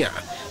markets here: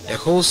 the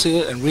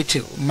wholesale and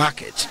retail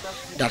market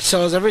that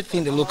sells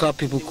everything the local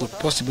people could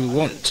possibly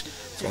want,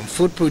 from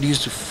food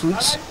produce to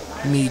fruits,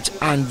 meat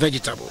and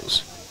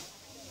vegetables.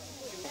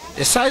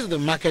 The size of the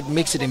market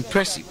makes it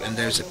impressive, and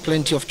there is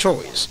plenty of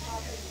choice.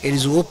 It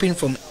is open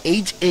from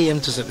 8 a.m.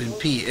 to 7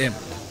 p.m.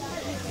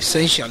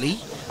 Essentially,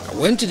 I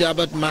went to the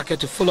Albert Market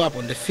to follow up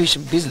on the fish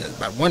business,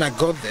 but when I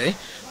got there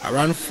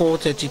around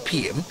 4:30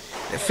 p.m.,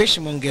 the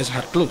fishmongers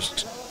had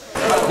closed.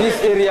 This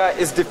area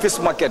is the fish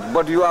market,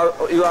 but you are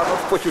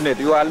not fortunate,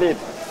 you are late.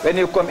 When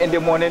you come in the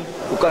morning,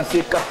 you can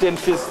see captain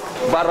fish,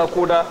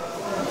 barracuda,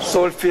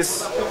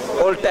 saltfish,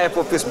 all type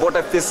of fish,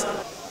 butterfish.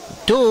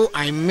 Though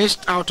I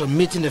missed out on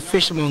meeting the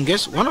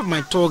fishmongers, one of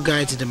my tour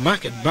guides in the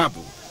market,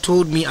 Babu,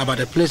 told me about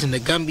a place in the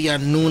Gambia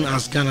known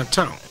as Ghana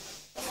Town.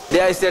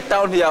 There is a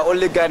town here,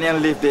 only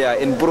Ghanaians live there,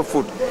 in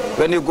Brufut.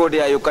 When you go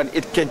there, you can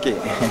eat kenke.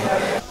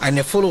 And in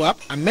a follow-up,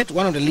 I met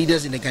one of the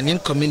leaders in the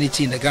Ghanaian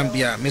community in the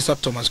Gambia, Mr.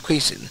 Thomas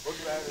Kwesen.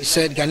 He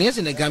said Ghanaians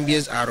in the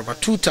Gambia are over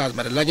 2,000,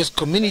 but the largest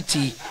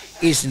community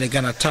is in the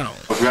Ghana Town.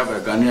 We have a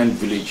Ghanaian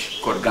village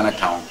called Ghana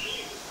Town,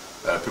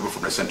 people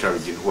from the central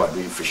region who are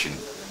doing fishing.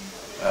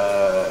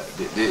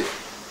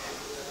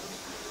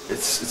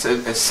 It's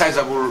a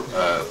sizable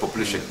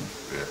population.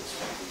 Yes.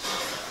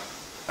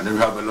 And then we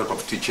have a lot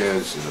of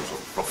teachers,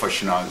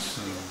 professionals.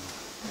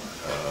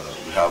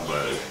 We have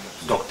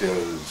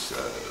doctors,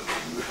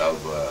 we have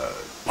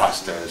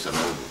pastors, and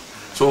all.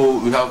 So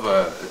we have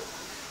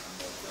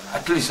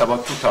at least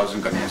about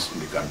 2,000 Ghanaians in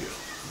the Gambia.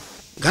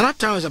 Ghana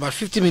Town is about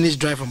 50 minutes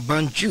drive from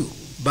Banjul,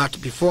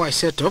 but before I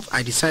set off,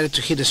 I decided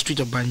to hit the street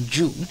of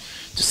Banjul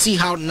to see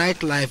how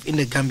nightlife in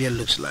the Gambia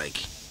looks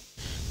like.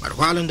 But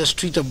while on the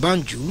street of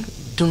Banjul,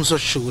 Dunso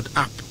showed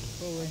up.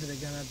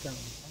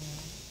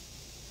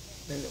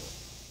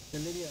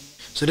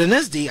 So the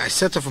next day, I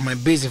set off from my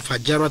base in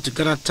Fajara to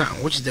Ghana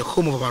Town, which is the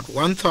home of about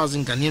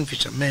 1,000 Ghanaian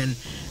fishermen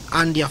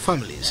and their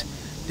families.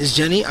 This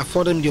journey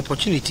afforded me the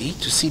opportunity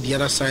to see the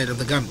other side of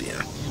the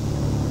Gambia.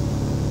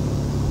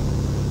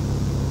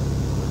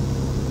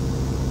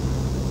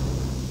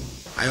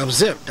 I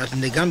observed that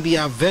in the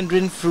Gambia,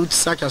 vendoring fruits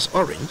such as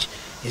orange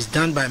is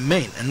done by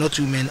men and not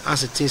women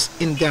as it is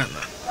in Ghana.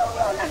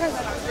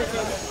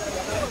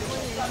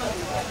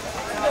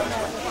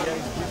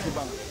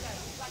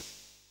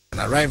 On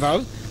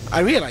arrival,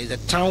 I realized the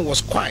town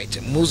was quiet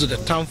and most of the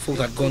town folk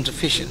had gone to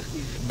fishing.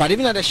 But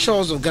even at the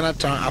shores of Ghana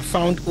town, I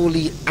found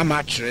only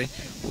Amatre,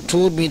 who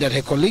told me that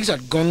her colleagues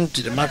had gone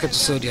to the market to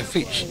sell their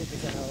fish.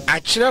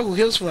 Achira, who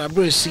hails from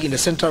Abruzzi in the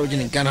central region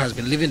in Ghana, has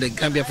been living in the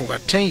Gambia for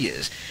about 10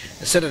 years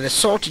and said that the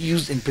salt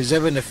used in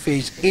preserving the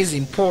fish is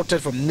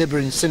imported from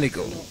neighboring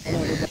Senegal.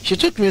 She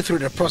took me through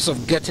the process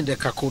of getting the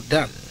kako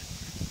done.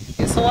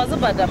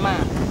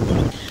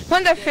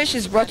 When the fish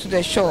is brought to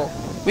the shore,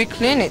 we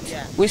clean it,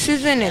 we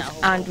season it,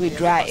 and we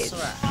dry it.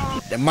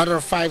 The mother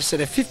of five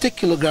said a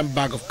 50-kilogram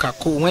bag of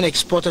kako, when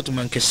exported to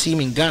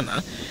Mankasim in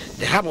Ghana,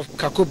 the hub of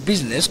kako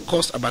business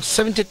cost about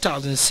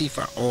 70,000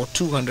 CFA or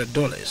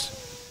 $200.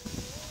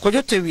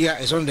 Kojotewia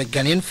is one of the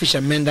Ghanaian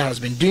fishermen that has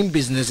been doing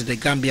business in the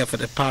Gambia for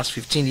the past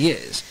 15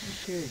 years.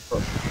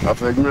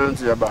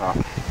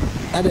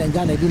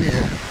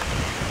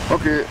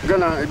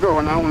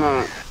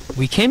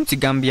 We came to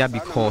Gambia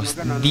because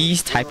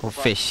these type of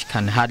fish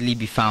can hardly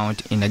be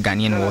found in the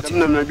Ghanaian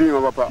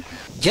water.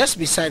 Just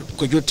beside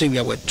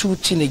Kojotewia were two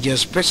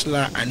teenagers,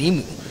 Priscilla and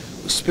Imu,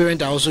 whose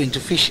parents are also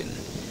into fishing.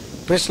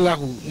 Priscilla,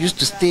 who used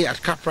to stay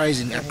at Caprice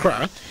in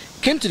Accra,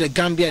 came to the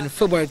Gambia in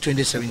February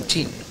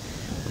 2017.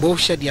 Both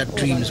shared their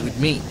dreams with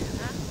me.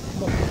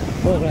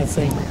 What class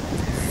 6?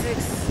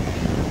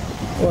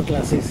 What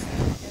class 6?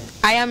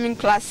 I am in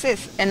class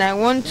 6 and I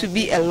want to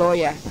be a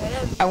lawyer.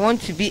 I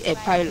want to be a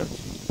pilot.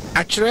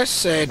 Actress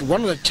said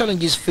one of the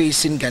challenges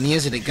facing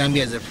Ghanaians in the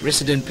Gambia is a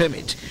resident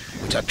permit,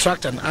 which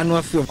attracts an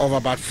annual fee of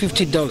about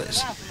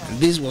 $50. And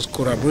this was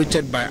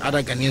corroborated by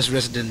other Ghanaians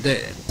resident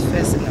there.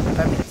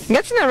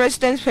 Getting a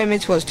residence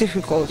permit was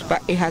difficult,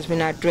 but it has been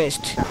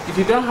addressed. If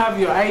you don't have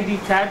your ID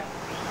card,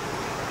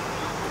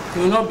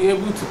 you will not be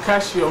able to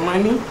cash your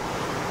money.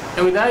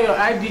 And without your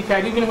ID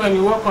card, even when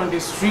you walk on the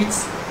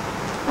streets,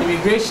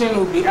 immigration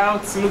will be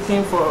out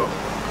looking for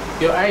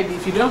your ID.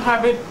 If you don't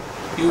have it,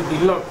 you will be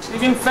locked.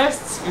 Even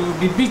first, you will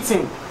be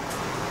beaten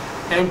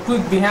and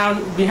put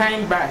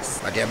behind bars.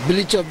 But the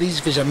ability of these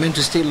fishermen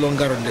to stay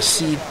longer on the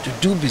sea to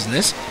do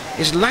business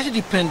is largely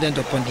dependent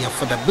upon the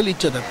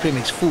affordability of the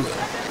premix fuel.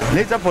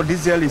 Later for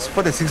diesel is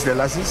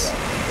 $46,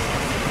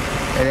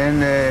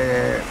 and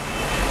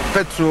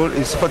petrol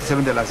is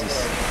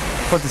 $47.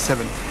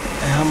 47. And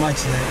how much?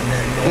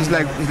 It's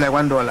like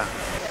 $1.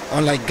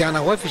 Unlike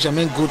Ghana, where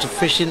fishermen go to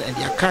fishing and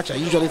their catch are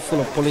usually full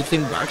of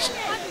polythene bags,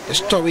 the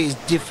story is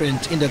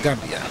different in the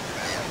Gambia.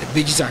 The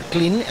beaches are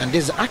clean, and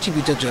this is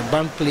attributed to a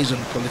ban placed on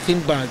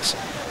polythene bags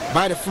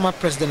by the former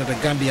president of the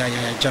Gambia,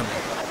 Yahya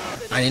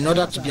Jammeh. And in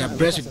order to be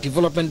abreast with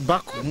development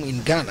back home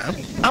in Ghana,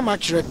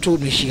 Amachere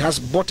told me she has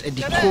bought a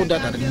decoder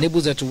that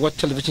enables her to watch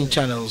television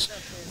channels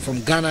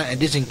from Ghana, and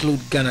this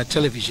includes Ghana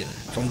Television.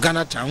 From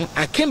Ghana town,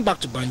 I came back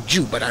to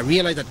Banjul, but I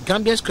realized that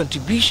Gambia's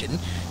contribution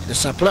to the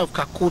supply of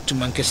kakao to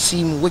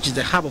Mankasim, which is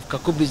the hub of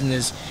kakao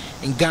business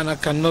in Ghana,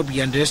 cannot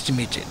be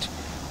underestimated.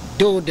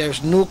 Though there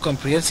is no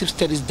comprehensive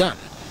studies done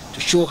to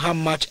show how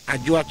much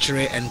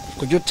Ajuachere and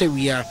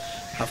Kojotewia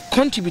have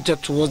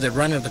contributed towards the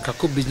running of the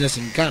kakao business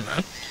in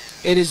Ghana,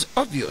 it is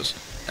obvious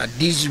that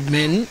these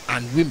men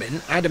and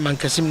women at the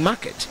Mankasim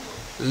market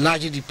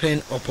largely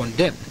depend upon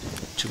them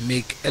to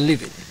make a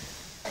living.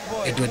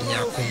 Edward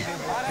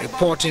Nyakum,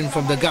 reporting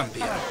from the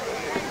Gambia.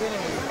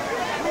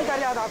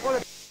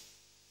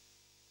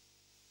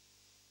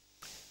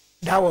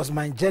 That was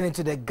my journey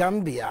to the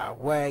Gambia,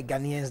 where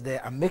Ghanaians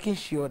there are making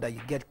sure that you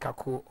get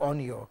kakao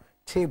on your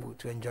table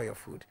to enjoy your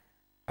food.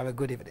 Have a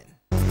good evening.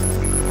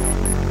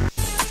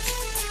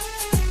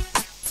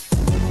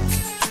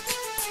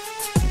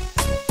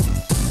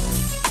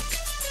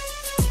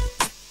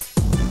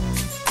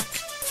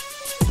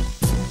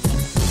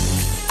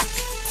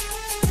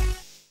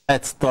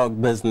 Let's talk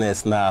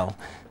business now.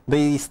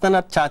 The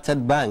Standard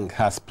Chartered Bank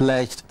has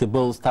pledged to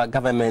bolster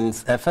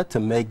government's effort to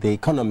make the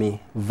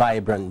economy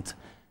vibrant.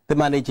 The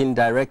managing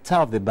director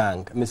of the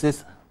bank,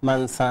 Mrs.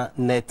 Mansa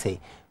Nete,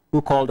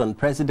 who called on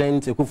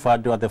President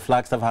Akufo-Addo at the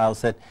Flagstaff House,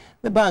 said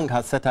the bank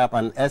has set up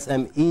an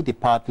SME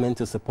department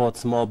to support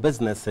small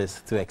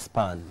businesses to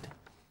expand.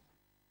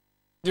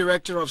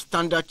 Director of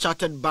Standard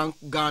Chartered Bank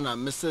Ghana,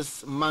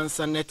 Mrs.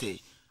 Mansa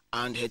Nete,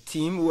 and her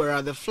team were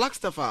at the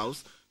Flagstaff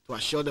House to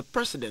assure the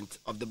president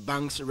of the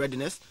bank's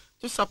readiness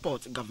to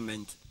support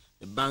government.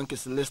 The bank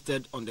is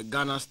listed on the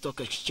Ghana Stock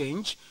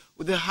Exchange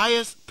with the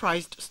highest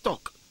priced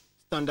stock.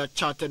 Standard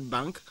Chartered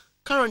Bank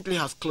currently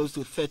has close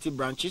to 30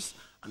 branches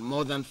and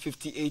more than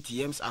 50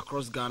 ATMs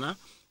across Ghana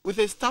with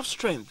a staff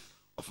strength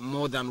of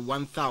more than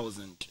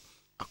 1,000.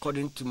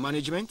 According to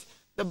management,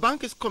 the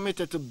bank is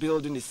committed to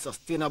building a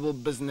sustainable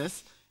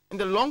business in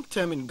the long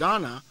term in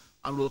Ghana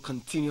and will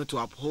continue to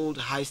uphold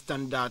high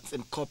standards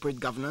in corporate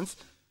governance,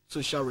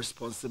 social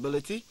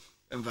responsibility,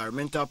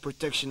 environmental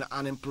protection,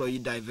 and employee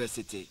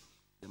diversity.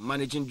 The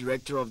managing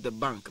director of the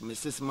bank,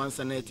 Mrs.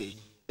 Mansa Nete,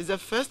 is the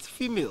first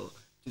female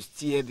to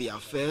steer the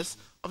affairs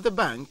of the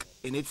bank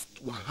in its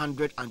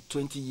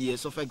 120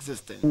 years of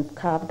existence. We've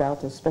carved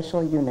out a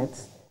special unit,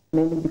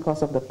 mainly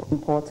because of the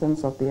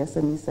importance of the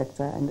SME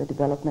sector and the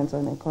development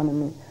of the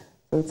economy.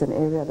 So it's an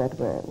area that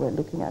we're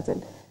looking at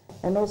it.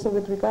 And also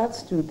with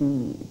regards to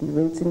the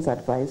ratings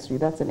advisory,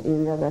 that's an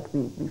area that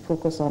we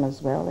focus on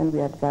as well, and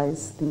we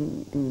advise the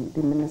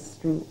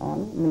Ministry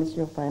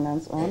of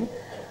Finance on.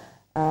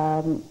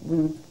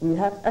 We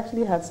have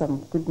actually had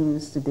some good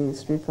news today,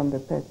 straight from the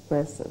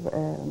press.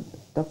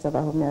 Dr.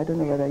 Bahumi, I don't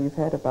know whether you've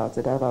heard about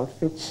it, about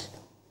Fitch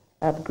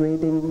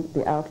upgrading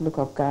the outlook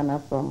of Ghana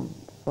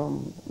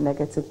from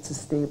negative to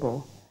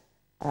stable.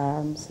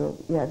 So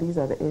yeah, these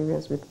are the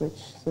areas with which,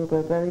 so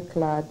we're very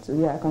glad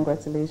to,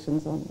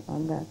 congratulations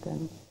on that,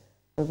 and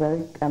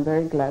I'm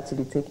very glad to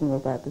be taking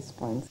over at this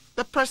point.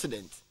 The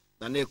President,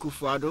 Nana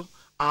Akufo-Addo,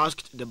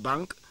 asked the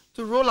bank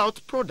to roll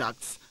out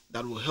products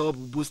that will help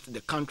boost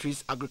the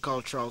country's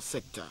agricultural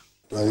sector.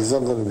 Well, it's not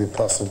going to be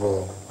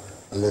possible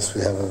unless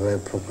we have a very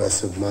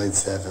progressive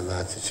mindset and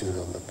attitude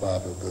on the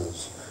part of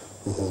those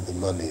who hold the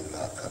money in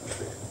our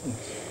country.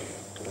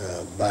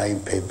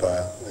 Buying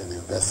paper and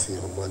investing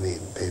your money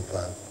in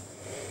paper,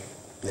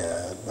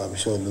 I'm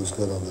sure it looks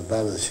good on the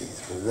balance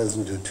sheet, but it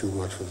doesn't do too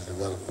much for the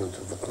development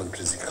of the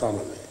country's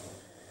economy.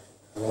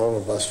 And all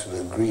of us should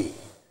agree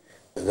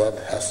that that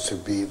has to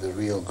be the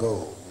real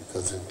goal,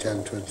 because in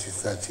 10, 20,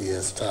 30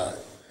 years' time,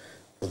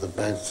 for the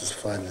banks to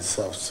find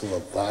itself still a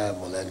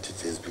viable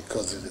entities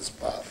because it is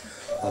part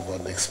of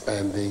an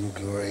expanding,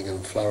 growing,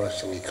 and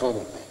flourishing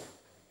economy.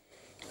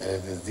 And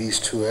it is these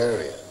two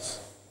areas,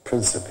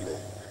 principally,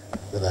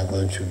 that are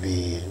going to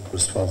be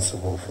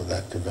responsible for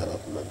that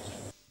development.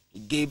 He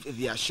gave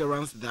the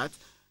assurance that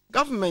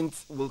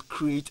government will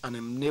create an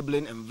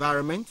enabling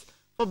environment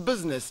for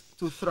business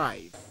to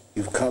thrive.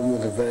 You've come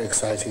at a very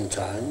exciting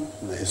time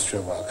in the history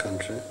of our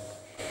country,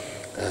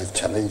 and a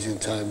challenging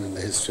time in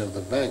the history of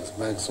the banks.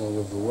 Banks all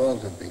over the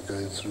world have been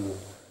going through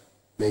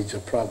major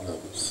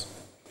problems,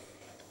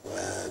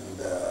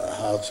 and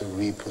how to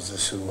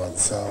reposition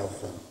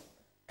oneself and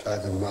try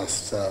to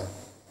master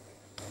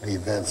the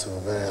events of a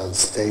very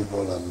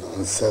unstable and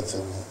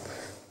uncertain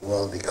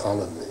world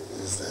economy.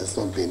 It's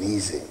not been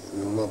easy. It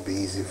will not be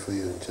easy for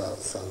you in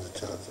Standard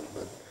Chartered,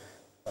 but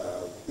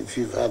if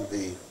you've had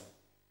the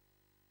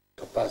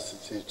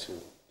capacity to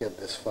get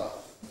this far,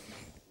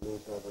 no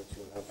doubt that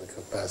you'll have the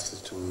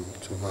capacity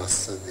to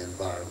master the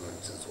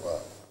environment as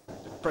well.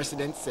 The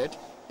President said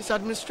his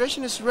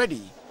administration is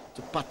ready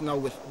to partner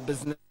with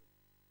business.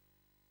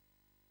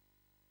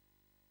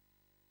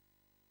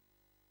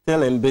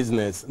 Still in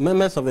business,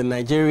 members of the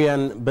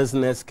Nigerian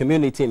business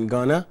community in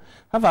Ghana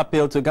have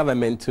appealed to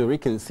government to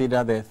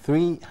reconsider the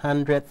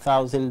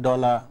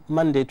 $300,000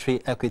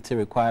 mandatory equity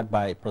required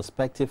by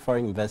prospective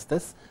foreign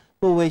investors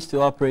who wish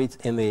to operate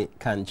in the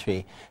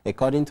country.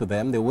 According to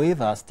them, the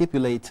waiver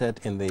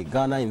stipulated in the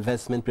Ghana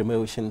Investment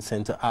Promotion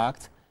Center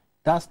Act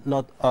does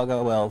not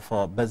augur well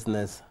for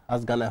business,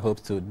 as Ghana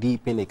hopes to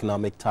deepen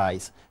economic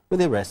ties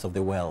with the rest of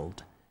the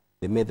world.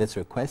 They made this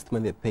request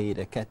when they paid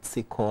a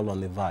courtesy call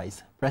on the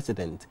Vice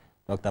President,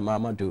 Dr.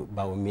 Mahamudu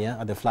Bawumia,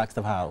 at the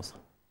Flagstaff House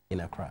in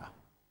Accra.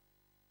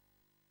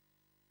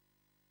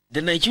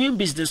 The Nigerian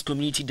business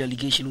community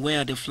delegation were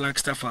at the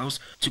Flagstaff House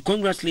to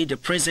congratulate the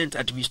present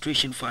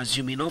administration for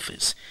assuming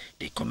office.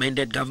 They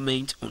commended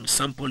government on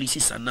some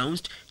policies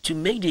announced to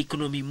make the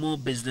economy more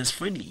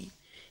business-friendly.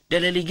 The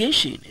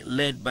delegation,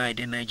 led by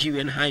the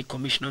Nigerian High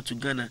Commissioner to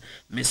Ghana,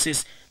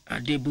 Mrs.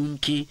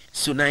 Adebunke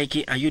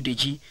Sonaike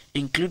Ayodeji,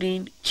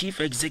 including chief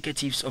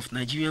executives of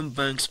Nigerian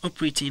banks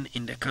operating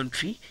in the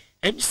country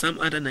and some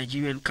other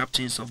Nigerian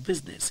captains of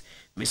business.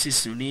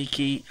 Mrs.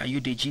 Sonaike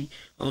Ayodeji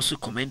also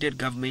commended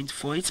government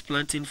for its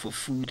Planting for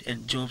Food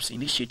and Jobs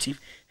initiative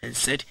and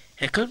said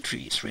her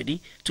country is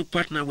ready to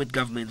partner with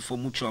government for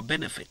mutual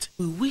benefit.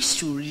 We wish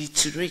to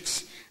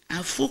reiterate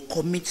our full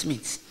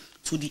commitment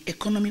to the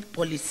economic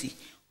policy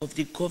of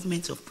the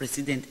government of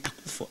President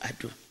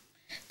Akufo-Addo.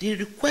 The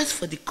request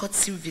for the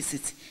courtesy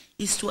visit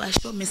is to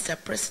assure Mr.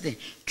 President,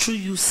 through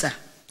you, sir,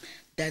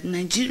 that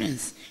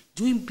Nigerians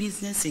doing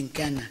business in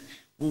Ghana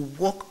will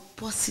work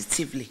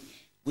positively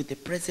with the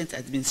present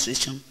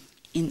administration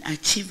in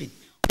achieving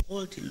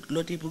all the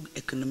laudable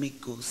economic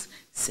goals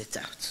set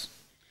out.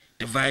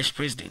 The Vice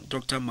President,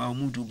 Dr.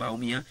 Mahamudu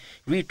Bawumia,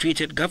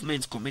 reiterated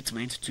government's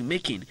commitment to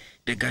making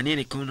the Ghanaian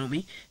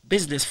economy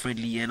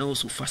business-friendly and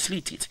also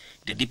facilitate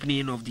the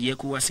deepening of the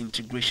ECOWAS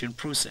integration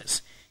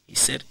process. He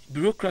said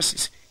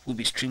bureaucracies will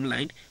be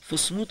streamlined for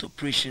smooth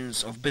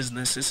operations of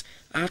businesses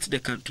at the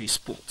country's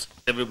port.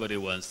 Everybody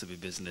wants to be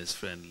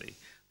business-friendly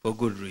for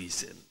good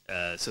reason.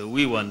 So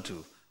we want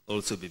to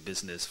also be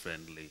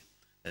business-friendly.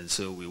 And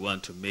so we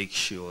want to make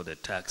sure the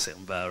tax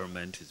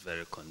environment is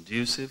very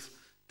conducive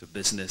to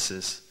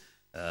businesses.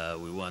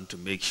 We want to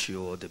make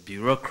sure the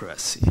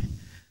bureaucracy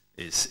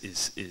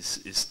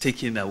is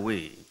taken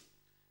away.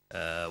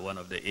 One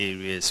of the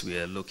areas we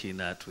are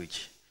looking at,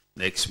 which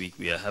next week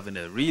we are having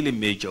a really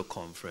major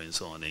conference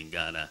on in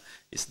Ghana,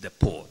 is the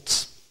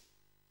ports.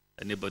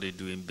 Anybody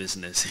doing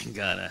business in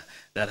Ghana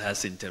that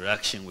has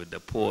interaction with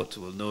the port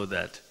will know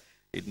that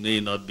it may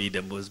not be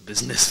the most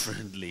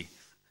business-friendly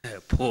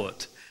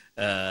port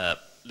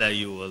that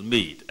you will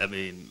meet. I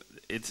mean,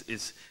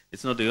 it's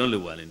not the only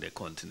one in the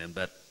continent,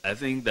 but I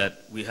think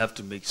that we have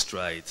to make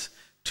strides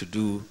to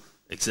do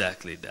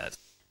exactly that.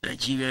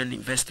 Nigerian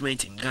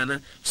investment in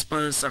Ghana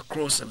spans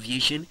across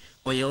aviation,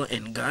 oil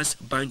and gas,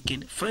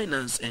 banking,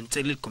 finance and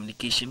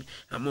telecommunication,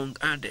 among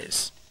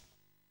others.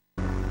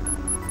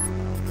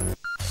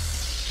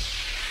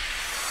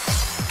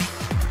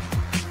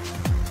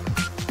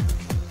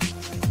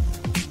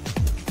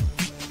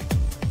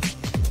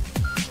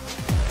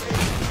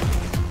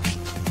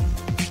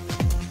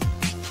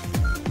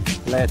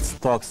 Let's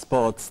talk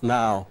sports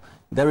now.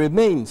 The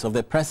remains of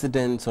the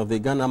president of the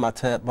Ghana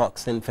Amateur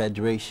Boxing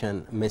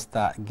Federation,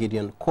 Mr.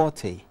 Gideon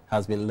Quartey,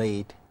 has been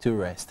laid to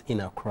rest in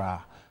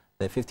Accra.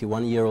 The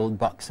 51-year-old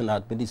boxing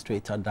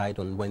administrator died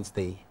on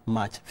Wednesday,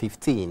 March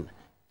 15,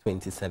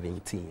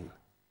 2017.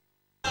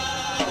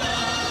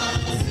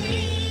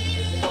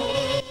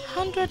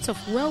 Hundreds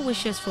of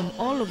well-wishers from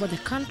all over the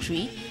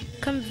country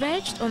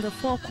converged on the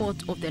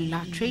forecourt of the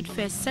La Trade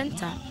Fair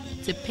Center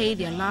to pay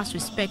their last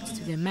respects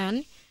to the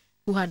man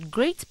who had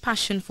great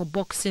passion for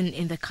boxing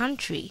in the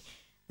country,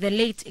 the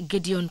late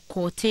Gideon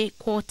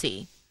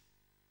Quartey.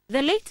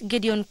 The late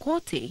Gideon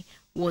Quartey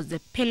was the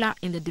pillar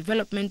in the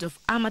development of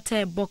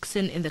amateur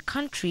boxing in the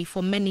country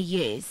for many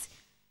years.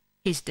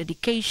 His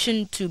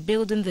dedication to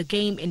building the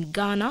game in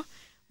Ghana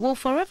will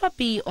forever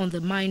be on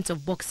the minds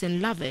of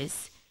boxing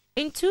lovers.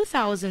 In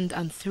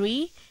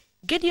 2003,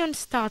 Gideon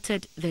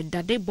started the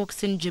Dade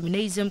Boxing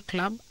Gymnasium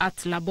Club at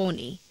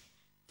Laboni.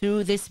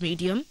 Through this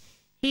medium,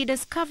 he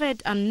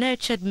discovered and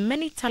nurtured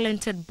many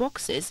talented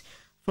boxers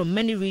from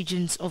many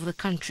regions of the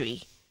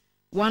country.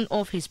 One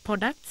of his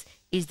products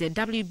is the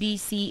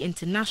WBC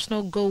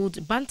International Gold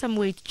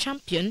Bantamweight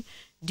champion,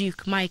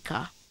 Duke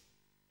Micah.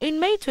 In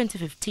May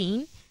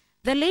 2015,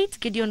 the late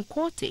Gideon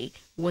Quartey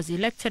was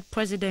elected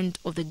president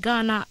of the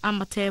Ghana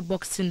Amateur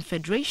Boxing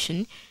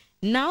Federation,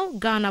 now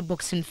Ghana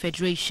Boxing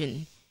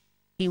Federation.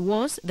 He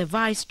was the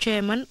vice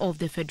chairman of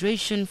the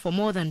federation for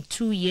more than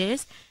 2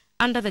 years,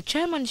 under the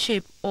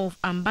chairmanship of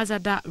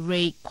Ambassador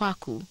Ray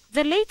Kwaku.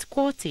 The late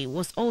Quartey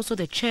was also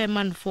the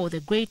chairman for the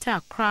Greater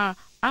Accra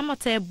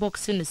Amateur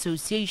Boxing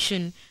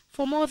Association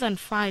for more than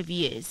 5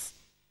 years.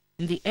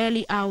 In the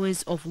early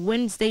hours of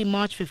Wednesday,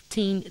 March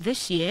 15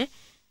 this year,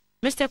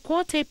 Mr.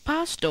 Quartey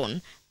passed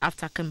on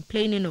after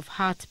complaining of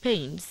heart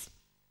pains.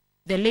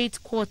 The late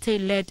Quartey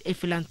led a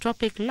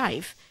philanthropic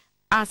life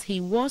as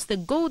he was the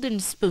golden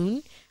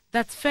spoon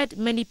that fed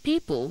many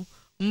people,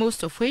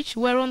 most of which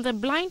were on the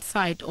blind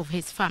side of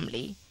his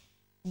family.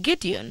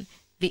 Gideon,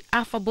 the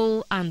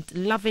affable and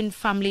loving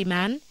family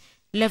man,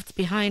 left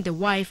behind a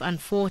wife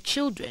and 4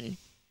 children.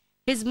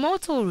 His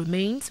mortal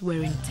remains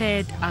were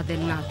interred at the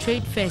La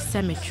Trade Fair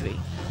Cemetery.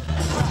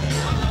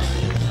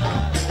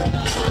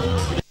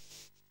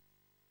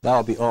 That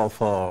will be all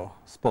for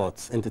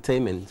sports.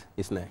 Entertainment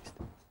is next.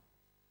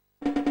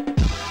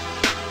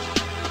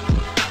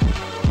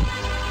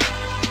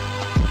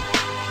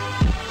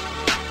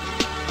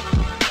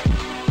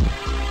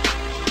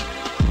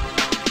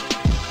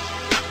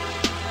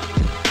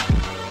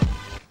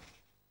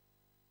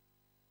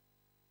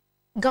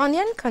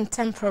 Ghanaian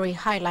contemporary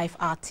highlife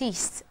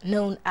artist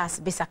known as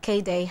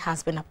Bisakede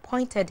has been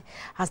appointed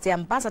as the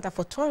ambassador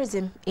for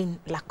tourism in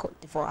La Côte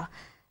d'Ivoire.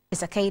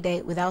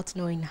 Bisakede, without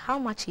knowing how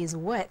much he is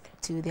worth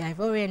to the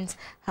Ivorians,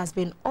 has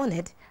been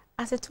honored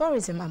as a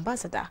tourism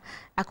ambassador.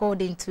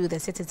 According to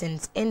the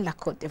citizens in La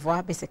Côte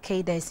d'Ivoire,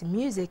 Bisakede's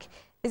music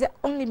is the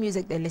only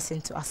music they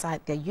listen to aside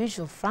their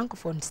usual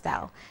francophone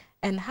style,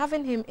 and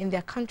having him in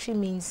their country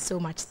means so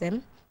much to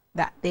them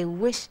that they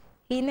wish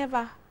he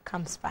never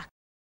comes back.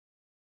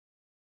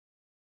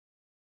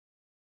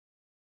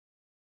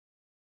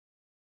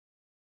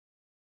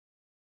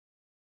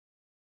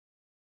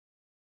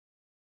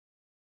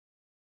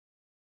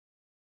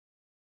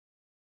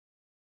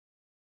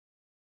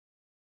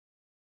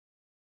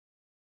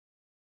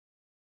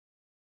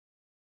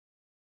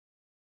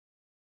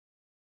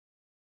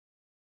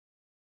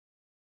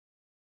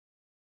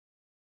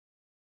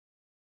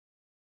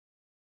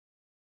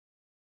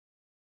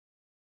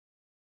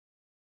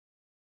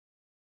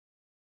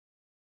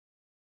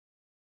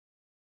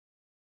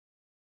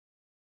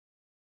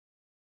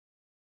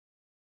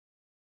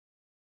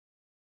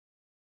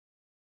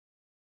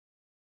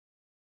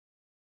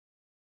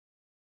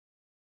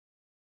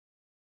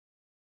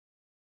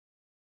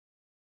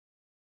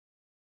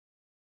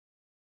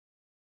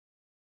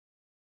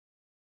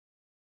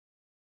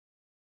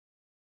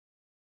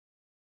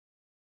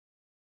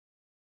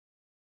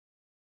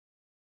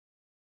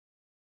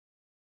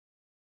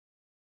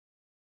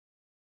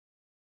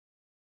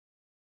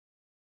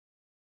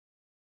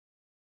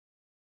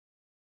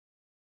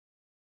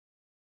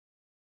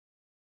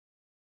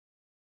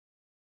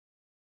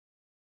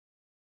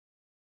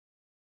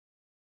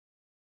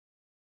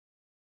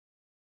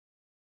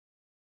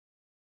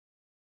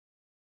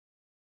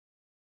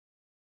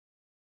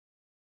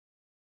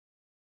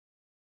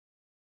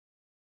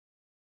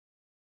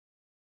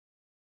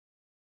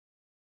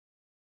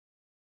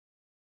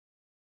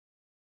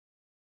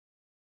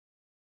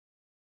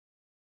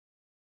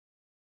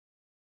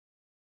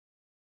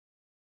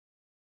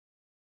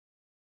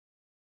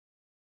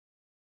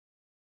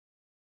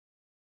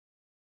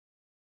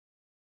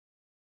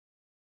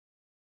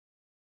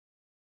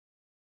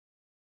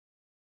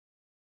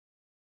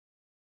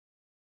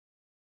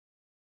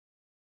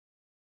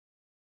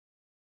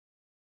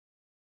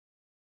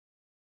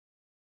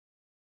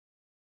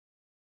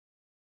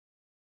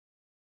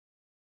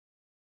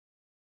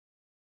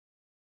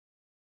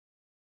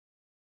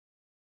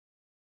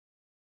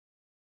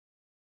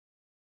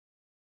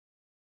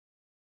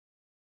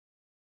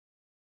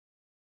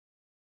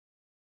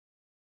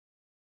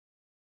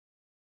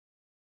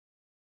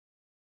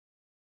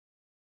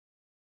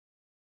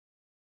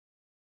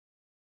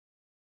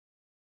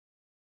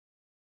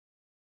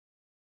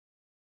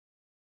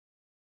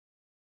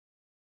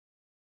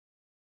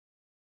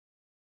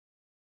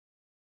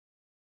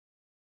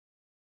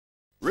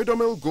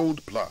 Redomel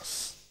Gold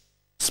Plus.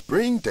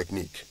 Spraying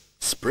technique.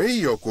 Spray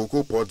your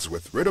cocoa pods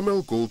with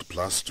Redomel Gold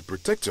Plus to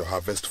protect your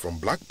harvest from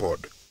black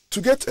pod.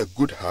 To get a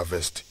good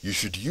harvest, you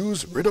should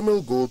use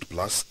Redomel Gold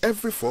Plus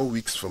every 4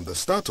 weeks from the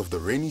start of the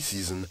rainy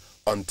season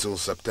until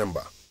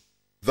September.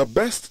 The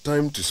best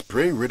time to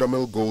spray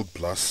Redomel Gold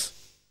Plus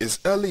is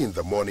early in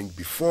the morning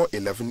before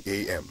 11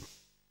 a.m.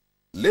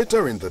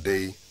 Later in the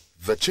day,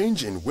 the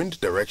change in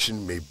wind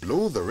direction may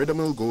blow the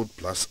Redomel Gold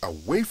Plus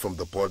away from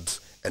the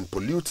pods and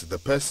pollute the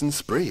person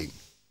spraying.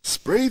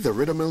 Spray the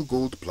Redomel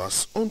Gold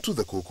Plus onto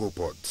the cocoa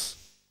pods.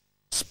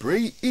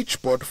 Spray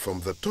each pod from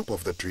the top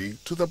of the tree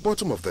to the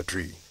bottom of the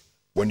tree.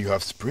 When you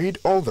have sprayed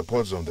all the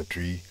pods on the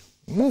tree,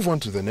 move on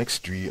to the next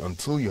tree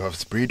until you have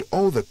sprayed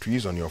all the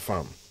trees on your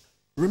farm.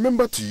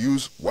 Remember to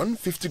use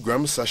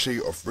 150-gram sachet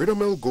of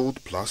Redomel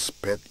Gold Plus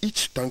per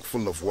each tank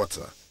full of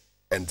water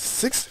and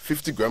 6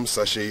 50-gram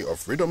sachet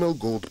of Redomel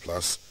Gold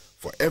Plus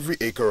for every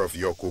acre of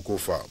your cocoa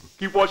farm.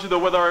 Keep watching the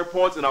weather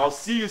reports and I'll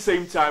see you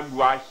same time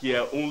right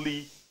here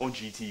only on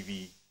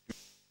GTV.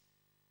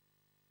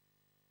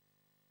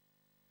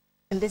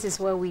 And this is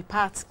where we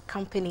part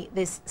company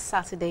this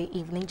Saturday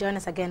evening. Join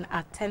us again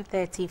at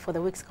 10:30 for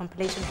the week's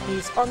compilation of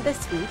news on this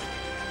week.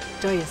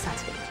 Enjoy your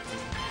Saturday.